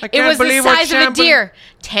dick. It was the size of a deer,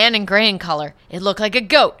 tan and gray in color. It looked like a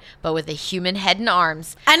goat, but with a human head and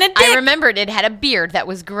arms. And a dick. I remembered it had a beard that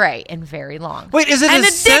was gray and very long. Wait, is it And a a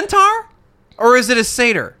dick. centaur or is it a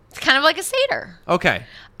satyr? It's kind of like a satyr. Okay.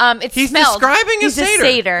 It He's smelled. describing He's a a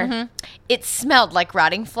satyr. satyr. It smelled like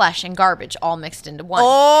rotting flesh and garbage all mixed into one.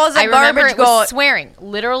 Oh, it's a I remember garbage it was goat. swearing,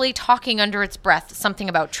 literally talking under its breath, something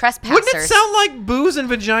about trespassers. Wouldn't it sound like booze and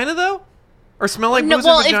vagina though? Or smell like No, booze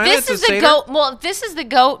well, and if vagina? this It's a is the satyr? goat, well, if this is the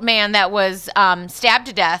goat man that was stabbed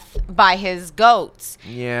to death by his goats,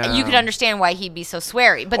 Yeah. you could understand why he'd be so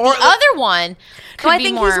sweary. But Or the like- other one could No, I be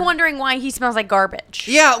think more. he's wondering why he smells like garbage.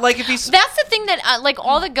 Yeah, like if he's That's the thing that, like,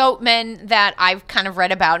 all the goat men that I've kind of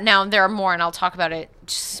read about. Now there are more, and I'll talk about it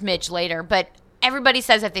smidge later. But everybody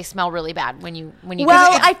says that they smell really bad when you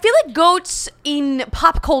Well, get I feel like goats in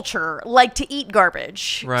pop culture like to eat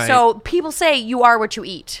garbage. Right. So people say you are what you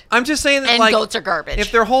eat. I'm just saying that and like goats are garbage.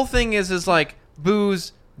 if their whole thing is like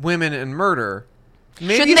booze, women, and murder,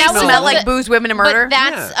 maybe Shouldn't it they That smells was smell the- like booze, women, and murder? But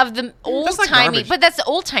that's Yeah. of the old like timey. garbage. But that's the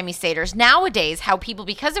old timey satyrs. Nowadays, how people,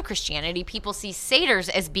 because of Christianity, people see satyrs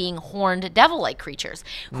as being horned devil-like creatures,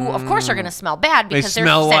 who of course are going to smell bad they because they're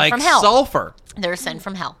smell sent like from hell. sulfur. They're sent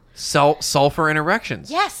from hell. Sulfur and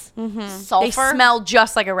erections. Yes, they sulfur, smell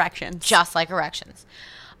just like erections. just like erections.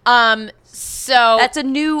 So That's a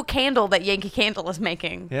new candle that Yankee Candle is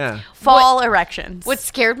making. Yeah. Fall erections. what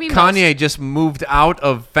scared me Kanye just moved out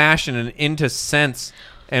of fashion and into sense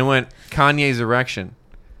and went Kanye's erection.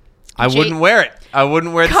 I Jay- wouldn't wear it. I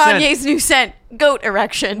wouldn't wear the scent. Kanye's new scent, goat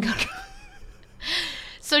erection.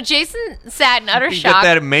 So Jason sat in utter You get shock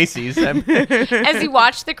that at Macy's. as he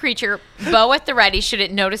watched the creature, bow at the ready should it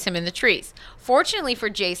notice him in the trees. Fortunately for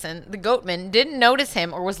Jason, the goatman didn't notice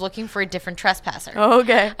him or was looking for a different trespasser.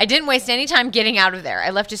 Okay. I didn't waste any time getting out of there. I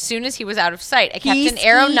left as soon as he was out of sight. I kept He an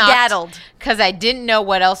arrow skedaddled. knocked because I didn't know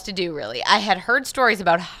what else to do, really. I had heard stories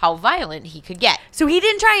about how violent he could get. So he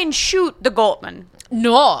didn't try and shoot the goatman.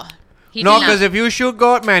 No. He No, did not. because if you shoot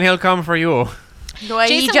goat man, he'll come for you. No,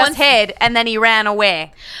 he Jason just once- hid and then he ran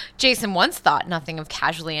away. Jason once thought nothing of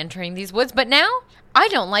casually entering these woods, but now I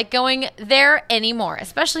don't like going there anymore,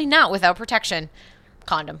 especially not without protection.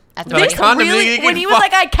 Condom at the Like ready. condom, you Really, get when he was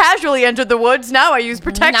fucked. like, I casually entered the woods, now I use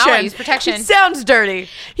protection. Now I use protection. It sounds dirty.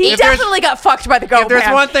 He If there's- definitely got fucked by the goat there's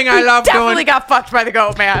man. one thing I He love definitely doing- got fucked by the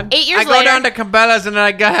goat man. 8 years I go later, down to Cabela's and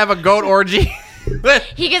I have a goat orgy.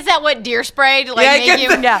 he gets that deer spray to like yeah, make he you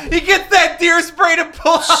gets, Yeah. he gets that deer spray to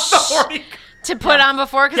pull out the horny. to put on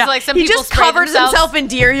before because Yeah. like some he people just spray covered themselves. himself in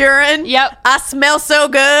deer urine. Yep. I smell so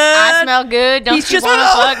good. I smell good. Don't He's you just want to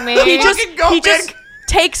fuck me? He just Fucking goat he just man.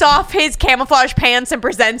 takes off his camouflage pants and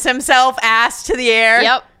presents himself ass to the air.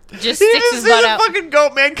 Yep. Just You sticks just his see butt the out. fucking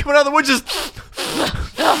goat man coming out of the woods just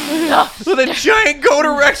with a giant goat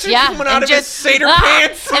erection Yeah. coming out and of his just satyr ah!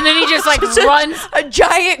 pants. And then he just like Just a- runs. a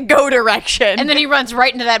giant goat erection. And then he runs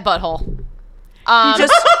right into that butthole.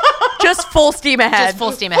 just full steam ahead. Just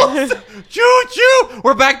full steam ahead. Choo choo!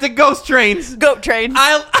 We're back to ghost trains. Goat trains.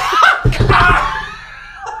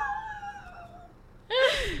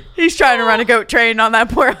 He's trying to run a goat train on that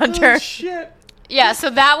poor hunter. Shit. Yeah, so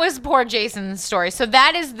that was poor Jason's story. So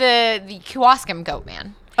that is the Kewaskum goat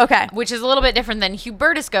man, Okay. which is a little bit different than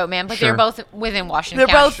Hubertus goat man, but Sure. they're both within Washington They're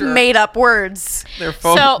County. both made up words. They're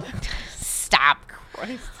both. So stop.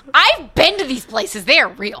 I've been to these places. They are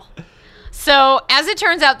real. So, as it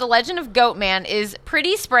turns out, the legend of Goatman is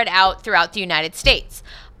pretty spread out throughout the United States.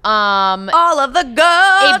 All of the A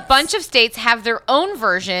goats. bunch of states have their own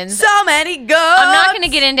versions. So many goats. I'm not going to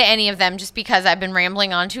get into any of them just because I've been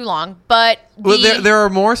rambling on too long. But well, there are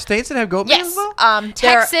more states that have goat men yes, as well?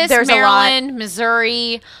 Texas, there's a lot. Maryland,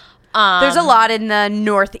 Missouri. There's a lot in the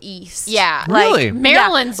Northeast. Yeah. Really?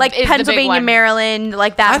 Maryland's like is the big Pennsylvania, one. Maryland,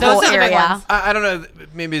 like that thought whole those are the big area. ones. I don't know.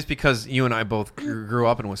 Maybe it's because you and I both grew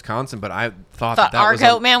up in Wisconsin, but I thought Thought that our was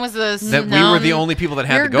goat man was the that we were the only people that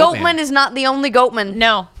had Your the goat goatman man. is not the only goatman.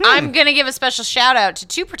 No, I'm gonna give a special shout out to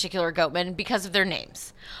two particular goatmen because of their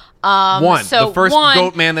names. One, the first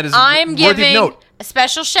goat man that is I'm worthy of giving note. a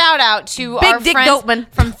special shout out to Big our Dick friends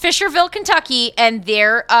Goatman. from Fisherville, Kentucky, and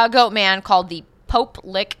their goat man called the Pope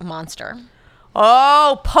Lick Monster.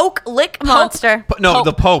 Oh, poke lick monster. No,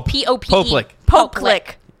 the Pope. P-O-P-E. Pope lick. Poke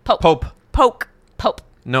lick. Pope. Pope. Poke. Pope.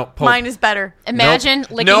 No, Pope. Mine is better. Imagine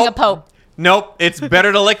Nope. licking Nope. a Pope. Nope, it's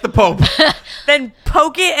better to lick the Pope. Then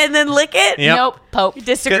poke it and then lick it. Yep. Nope, Pope.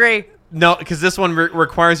 Disagree. No, because this one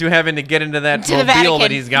requires you having to get into that To the mobile Vatican.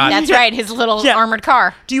 that he's got. That's right, his little Yeah. armored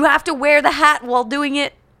car. Do you have to wear the hat while doing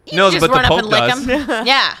it? You No, can just but the run up Pope and lick does. him.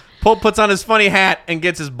 Yeah. Pope puts on his funny hat and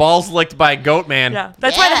gets his balls licked by a goat man. Yeah.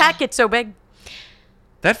 That's why the Yeah. hat gets so big.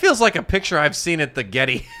 That feels like a picture I've seen at the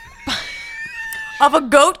Getty. Of a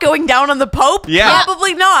goat going down on the Pope? Yeah.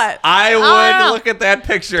 Probably not. I would know. look at that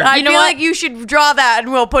picture. I You know feel what? like you should draw that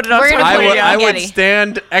and we'll put it on We're gonna social put it media. I would Getty.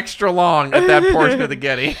 stand extra long at that portion of the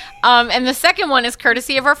Getty. And the second one is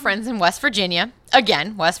courtesy of our friends in West Virginia.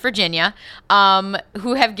 Again, West Virginia,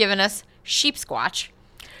 who have given us sheep squatch.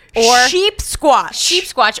 Or sheep squash. sheep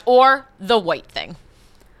squatch or the white thing.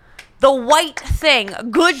 The white thing.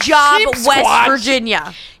 Good job, Sheep West squatch.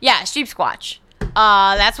 Virginia. Yeah, sheep squatch.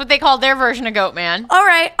 That's what they called their version of goat man. All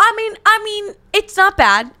right. I mean, it's not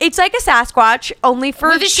bad. It's like a Sasquatch, only for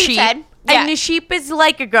With a sheep's sheep. head. Yeah. And the sheep is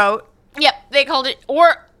like a goat. Yep, they called it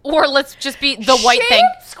or let's just be the white thing.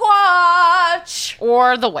 Sheep squatch.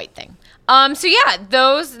 Or the white thing. So yeah,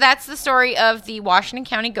 that's the story of the Washington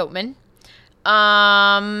County goatman.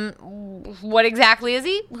 What exactly is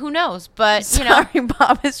he? Who knows? But you know, Sorry,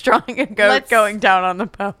 Bob is drawing a goat Let's- going down on the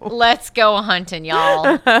Pope. let's go hunting, y'all.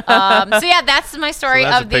 So yeah, that's my story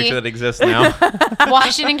That's of a picture the that exists now.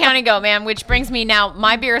 Washington County goatman, which brings me now.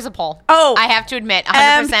 My beer is a poll. Oh. I have to admit,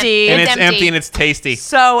 100%. Empty. And it's empty and it's tasty.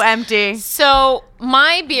 So empty. So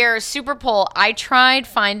my beer, Super Pull, I tried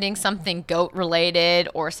finding something goat related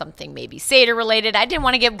or something maybe Seder related. I didn't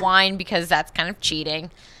want to get wine because that's kind of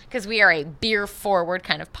cheating because we are a beer forward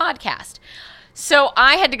kind of podcast. So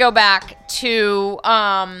I had to go back to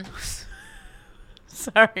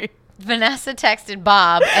Sorry. Vanessa texted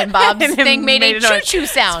Bob and Bob's And it thing made a made a noise. choo-choo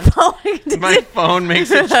sound. My phone makes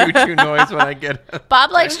a choo-choo noise when I get it. Bob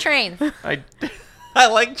likes trains. I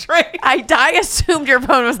like trains. I assumed your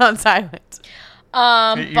phone was on silent. It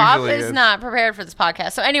Bob usually is is. not prepared for this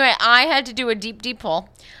podcast. So anyway, I had to do a deep pull.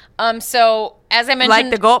 So as I mentioned, Like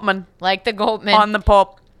the goatman like the goatman, on the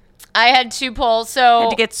Pope. I had two polls. So Had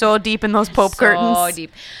to get so deep in those Pope so curtains.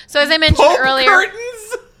 deep. So as I mentioned earlier, curtains?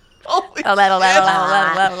 Holy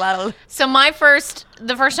so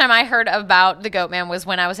the first time I heard about the Goatman was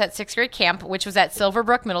when I was at 6th grade camp, which was at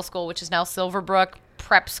Silverbrook Middle School, which is now Silverbrook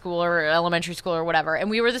Prep School or elementary school or whatever, and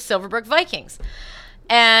we were the Silverbrook Vikings.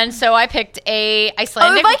 And so I picked a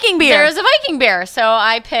Icelandic Viking beer. There is a Viking beer, so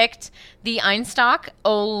I picked the Einstock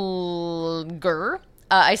Olger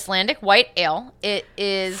Icelandic White Ale. It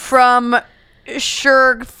is From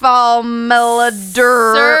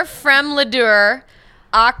Sturgfalmeladur. Sir Fremladur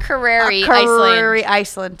Akureyri, Iceland.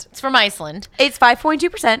 Iceland. It's from Iceland. It's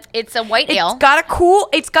 5.2%. It's a white ale.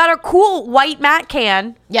 It's got a cool white matte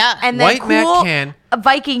can. Yeah. And then White matte cool can. a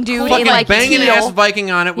Viking dude in Fucking like banging teal. ass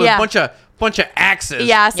Viking on it with Yeah. a bunch of axes.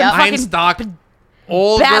 Yeah, some Yep. fucking Einstock,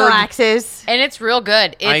 old battle axes. And it's real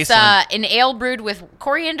good. It's Iceland. an ale brewed with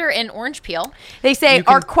coriander and orange peel. They say You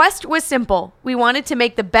can- our quest was simple. We wanted to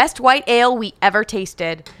make the best white ale we ever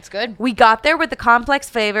tasted. It's good. We got there with the complex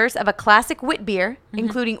flavors of a classic wit beer, Mm-hmm.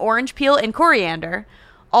 including orange peel and coriander,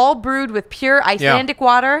 all brewed with pure Icelandic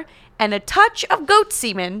water and a touch of goat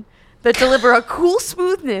semen that deliver a cool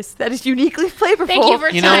smoothness that is uniquely flavorful. Thank you for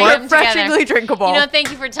You know tying what? them together. Refreshingly drinkable. You know, thank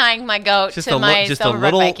you for tying my goat Just to my just a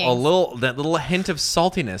Silverbrook Vikings. little that little hint of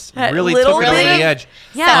saltiness That really little took it over bit the of- edge.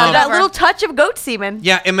 Yeah, Send it that over. little touch of goat semen.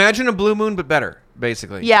 Yeah, imagine a Blue Moon but better,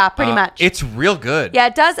 basically. Yeah, pretty much. It's real good. Yeah,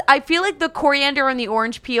 it does. I feel like the coriander and the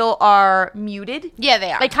orange peel are muted. Yeah,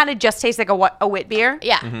 they are. They kind of just taste like a wit beer.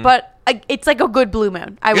 Yeah. Mm-hmm. But it's like a good Blue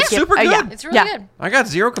Moon. I would It's give. super good. Yeah. It's really Yeah. good. I got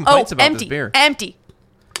zero Oh, complaints about empty. this beer. Empty.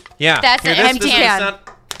 Yeah, That's an empty is can.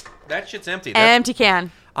 that shit's empty. Empty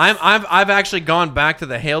can. I've actually gone back to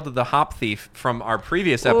the Hail to the Hop Thief from our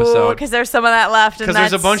previous episode Because there's some of that left. because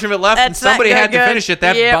there's a bunch of it left and somebody had to finish it.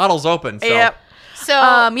 That bottle's open. So Yep.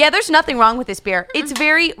 So, Yeah, there's nothing wrong with this beer. It's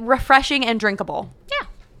very refreshing and drinkable. yeah.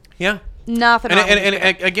 yeah. Nothing And, wrong with and, this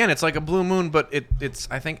beer. and again, it's like a Blue Moon, but it's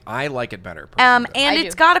I think I like it better. And I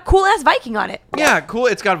it's do. got a cool ass Viking on it. yeah, cool.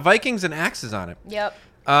 It's got Vikings and axes on it. Yep.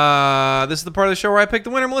 This is the part of the show where I pick the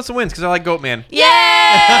winner. Melissa wins because I like Goatman. Yay!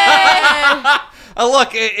 Look,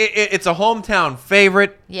 it's a hometown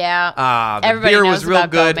favorite. Yeah. The Everybody beer knows was real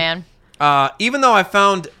about good. Goatman. Even though I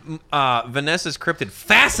found Vanessa's cryptid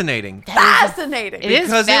fascinating Fascinating. It is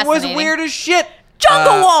because it was fascinating. weird as shit.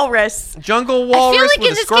 Jungle Walrus. Jungle I walrus feel like with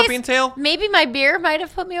in a this scorpion case, tail. maybe my beer might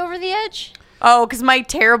have put me over the edge. Oh, because my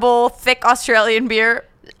terrible, thick Australian beer.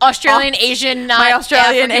 Australian, Oh, Asian, not My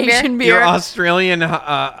Australian African Asian beer. beer. Your Australian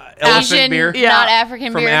elephant Asian, beer Yeah. not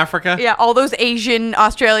African from beer. Africa. Yeah, all those Asian,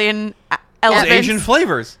 Australian Those elephants. Asian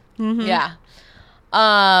flavors. Yeah.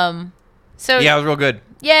 So Yeah, it was real good.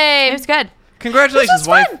 yay. It was good. Congratulations, This was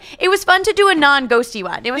wife. fun. It was fun to do a non-ghosty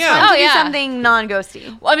one. It was Yeah. fun to Oh, do yeah. something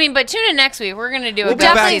non-osty. Well, I mean, but tune in next week. We're gonna do a We'll be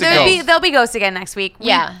ghost back Definitely, to thing. ghosts. there'll be ghosts again next week.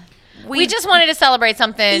 Yeah. We just wanted to celebrate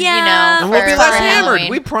something, Yeah. And we'll be for less Halloween. hammered.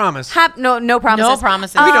 We promise. No promises. No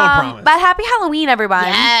promises. We don't promise. But happy Halloween, everyone.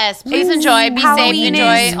 Yes, please enjoy. Be Halloween safe.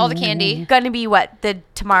 is Enjoy all the candy. Going to be what?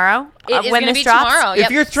 Tomorrow? It is when going to this be drops? tomorrow. If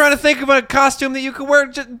Yep. you're trying to think of a costume that you could wear,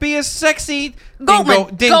 just be a sexy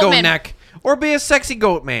Goatman. dingo Goatman. neck. Or be a sexy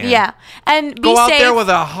goat man. Yeah. And be Go out safe. there with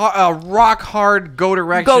a rock hard goat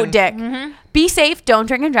erection. Goat dick. Be safe. Don't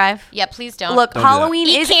drink and drive. Yeah, please don't. Look, Don't do that. Halloween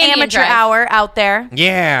Eat is candy and amateur drive. hour out there.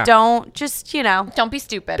 Yeah. Don't just, Don't be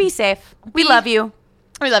stupid. be safe. We love you.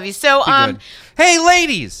 We love you. So, Be good. Hey,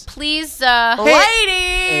 ladies. please,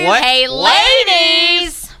 Ladies! What? hey,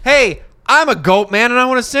 ladies. Hey, I'm a goat man and I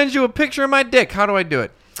want to send you a picture of my dick. How do I do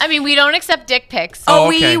it? I mean, we don't accept dick pics. Oh,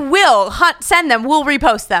 okay. We will send them. We'll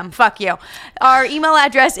repost them. Fuck you. Our email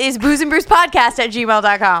address is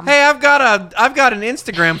boozeandbrewspodcast@gmail.com. Hey, I've got an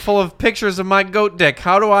Instagram full of pictures of my goat dick.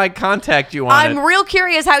 How do I contact you on I'm it? real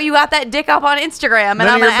curious how you got that dick up on Instagram, and None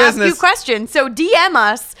of I'm your going to ask you business. questions. So DM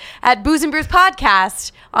us at Booze and Brews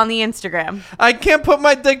Podcast on the Instagram. I can't put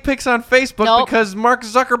my dick pics on Facebook Nope. because Mark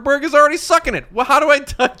Zuckerberg is already sucking it. Well, how do I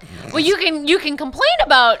do Well, you can complain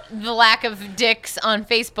about the lack of dicks on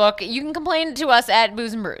Facebook. You can complain to us at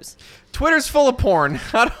Booze and Brews. Twitter's full of porn.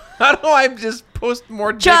 How do I just post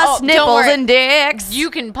more dicks? Just Oh, don't nipples worry. and dicks. You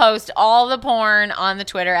can post all the porn on the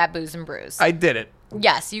Twitter at Booze and Brews. I did it.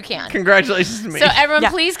 Yes, you can. Congratulations to me. So everyone,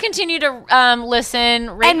 Yeah. please continue to listen,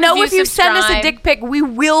 rate, and know review, if you send us a subscribe. dick pic, we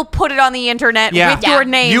will put it on the internet Yeah. with Yeah. your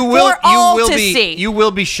name you will for all you will to be see. you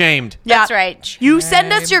will be shamed. That's Yeah. right. You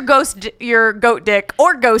send us your goat dick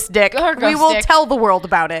or ghost dick. Or we ghost will dick. tell the world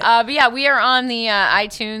about it. But yeah, we are on the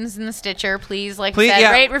iTunes and the Stitcher. Please, like Please, I said,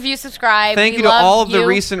 yeah. rate, review, subscribe. Thank We you to love all of the you.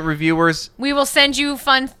 recent reviewers. We will send you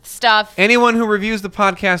fun stuff. Anyone who reviews the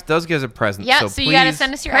podcast does get a present. Yeah, so, so you got to please-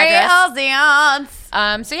 send us your address. Praise.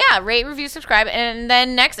 So yeah, rate, review, subscribe, and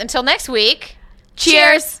then until next week.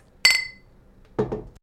 Cheers.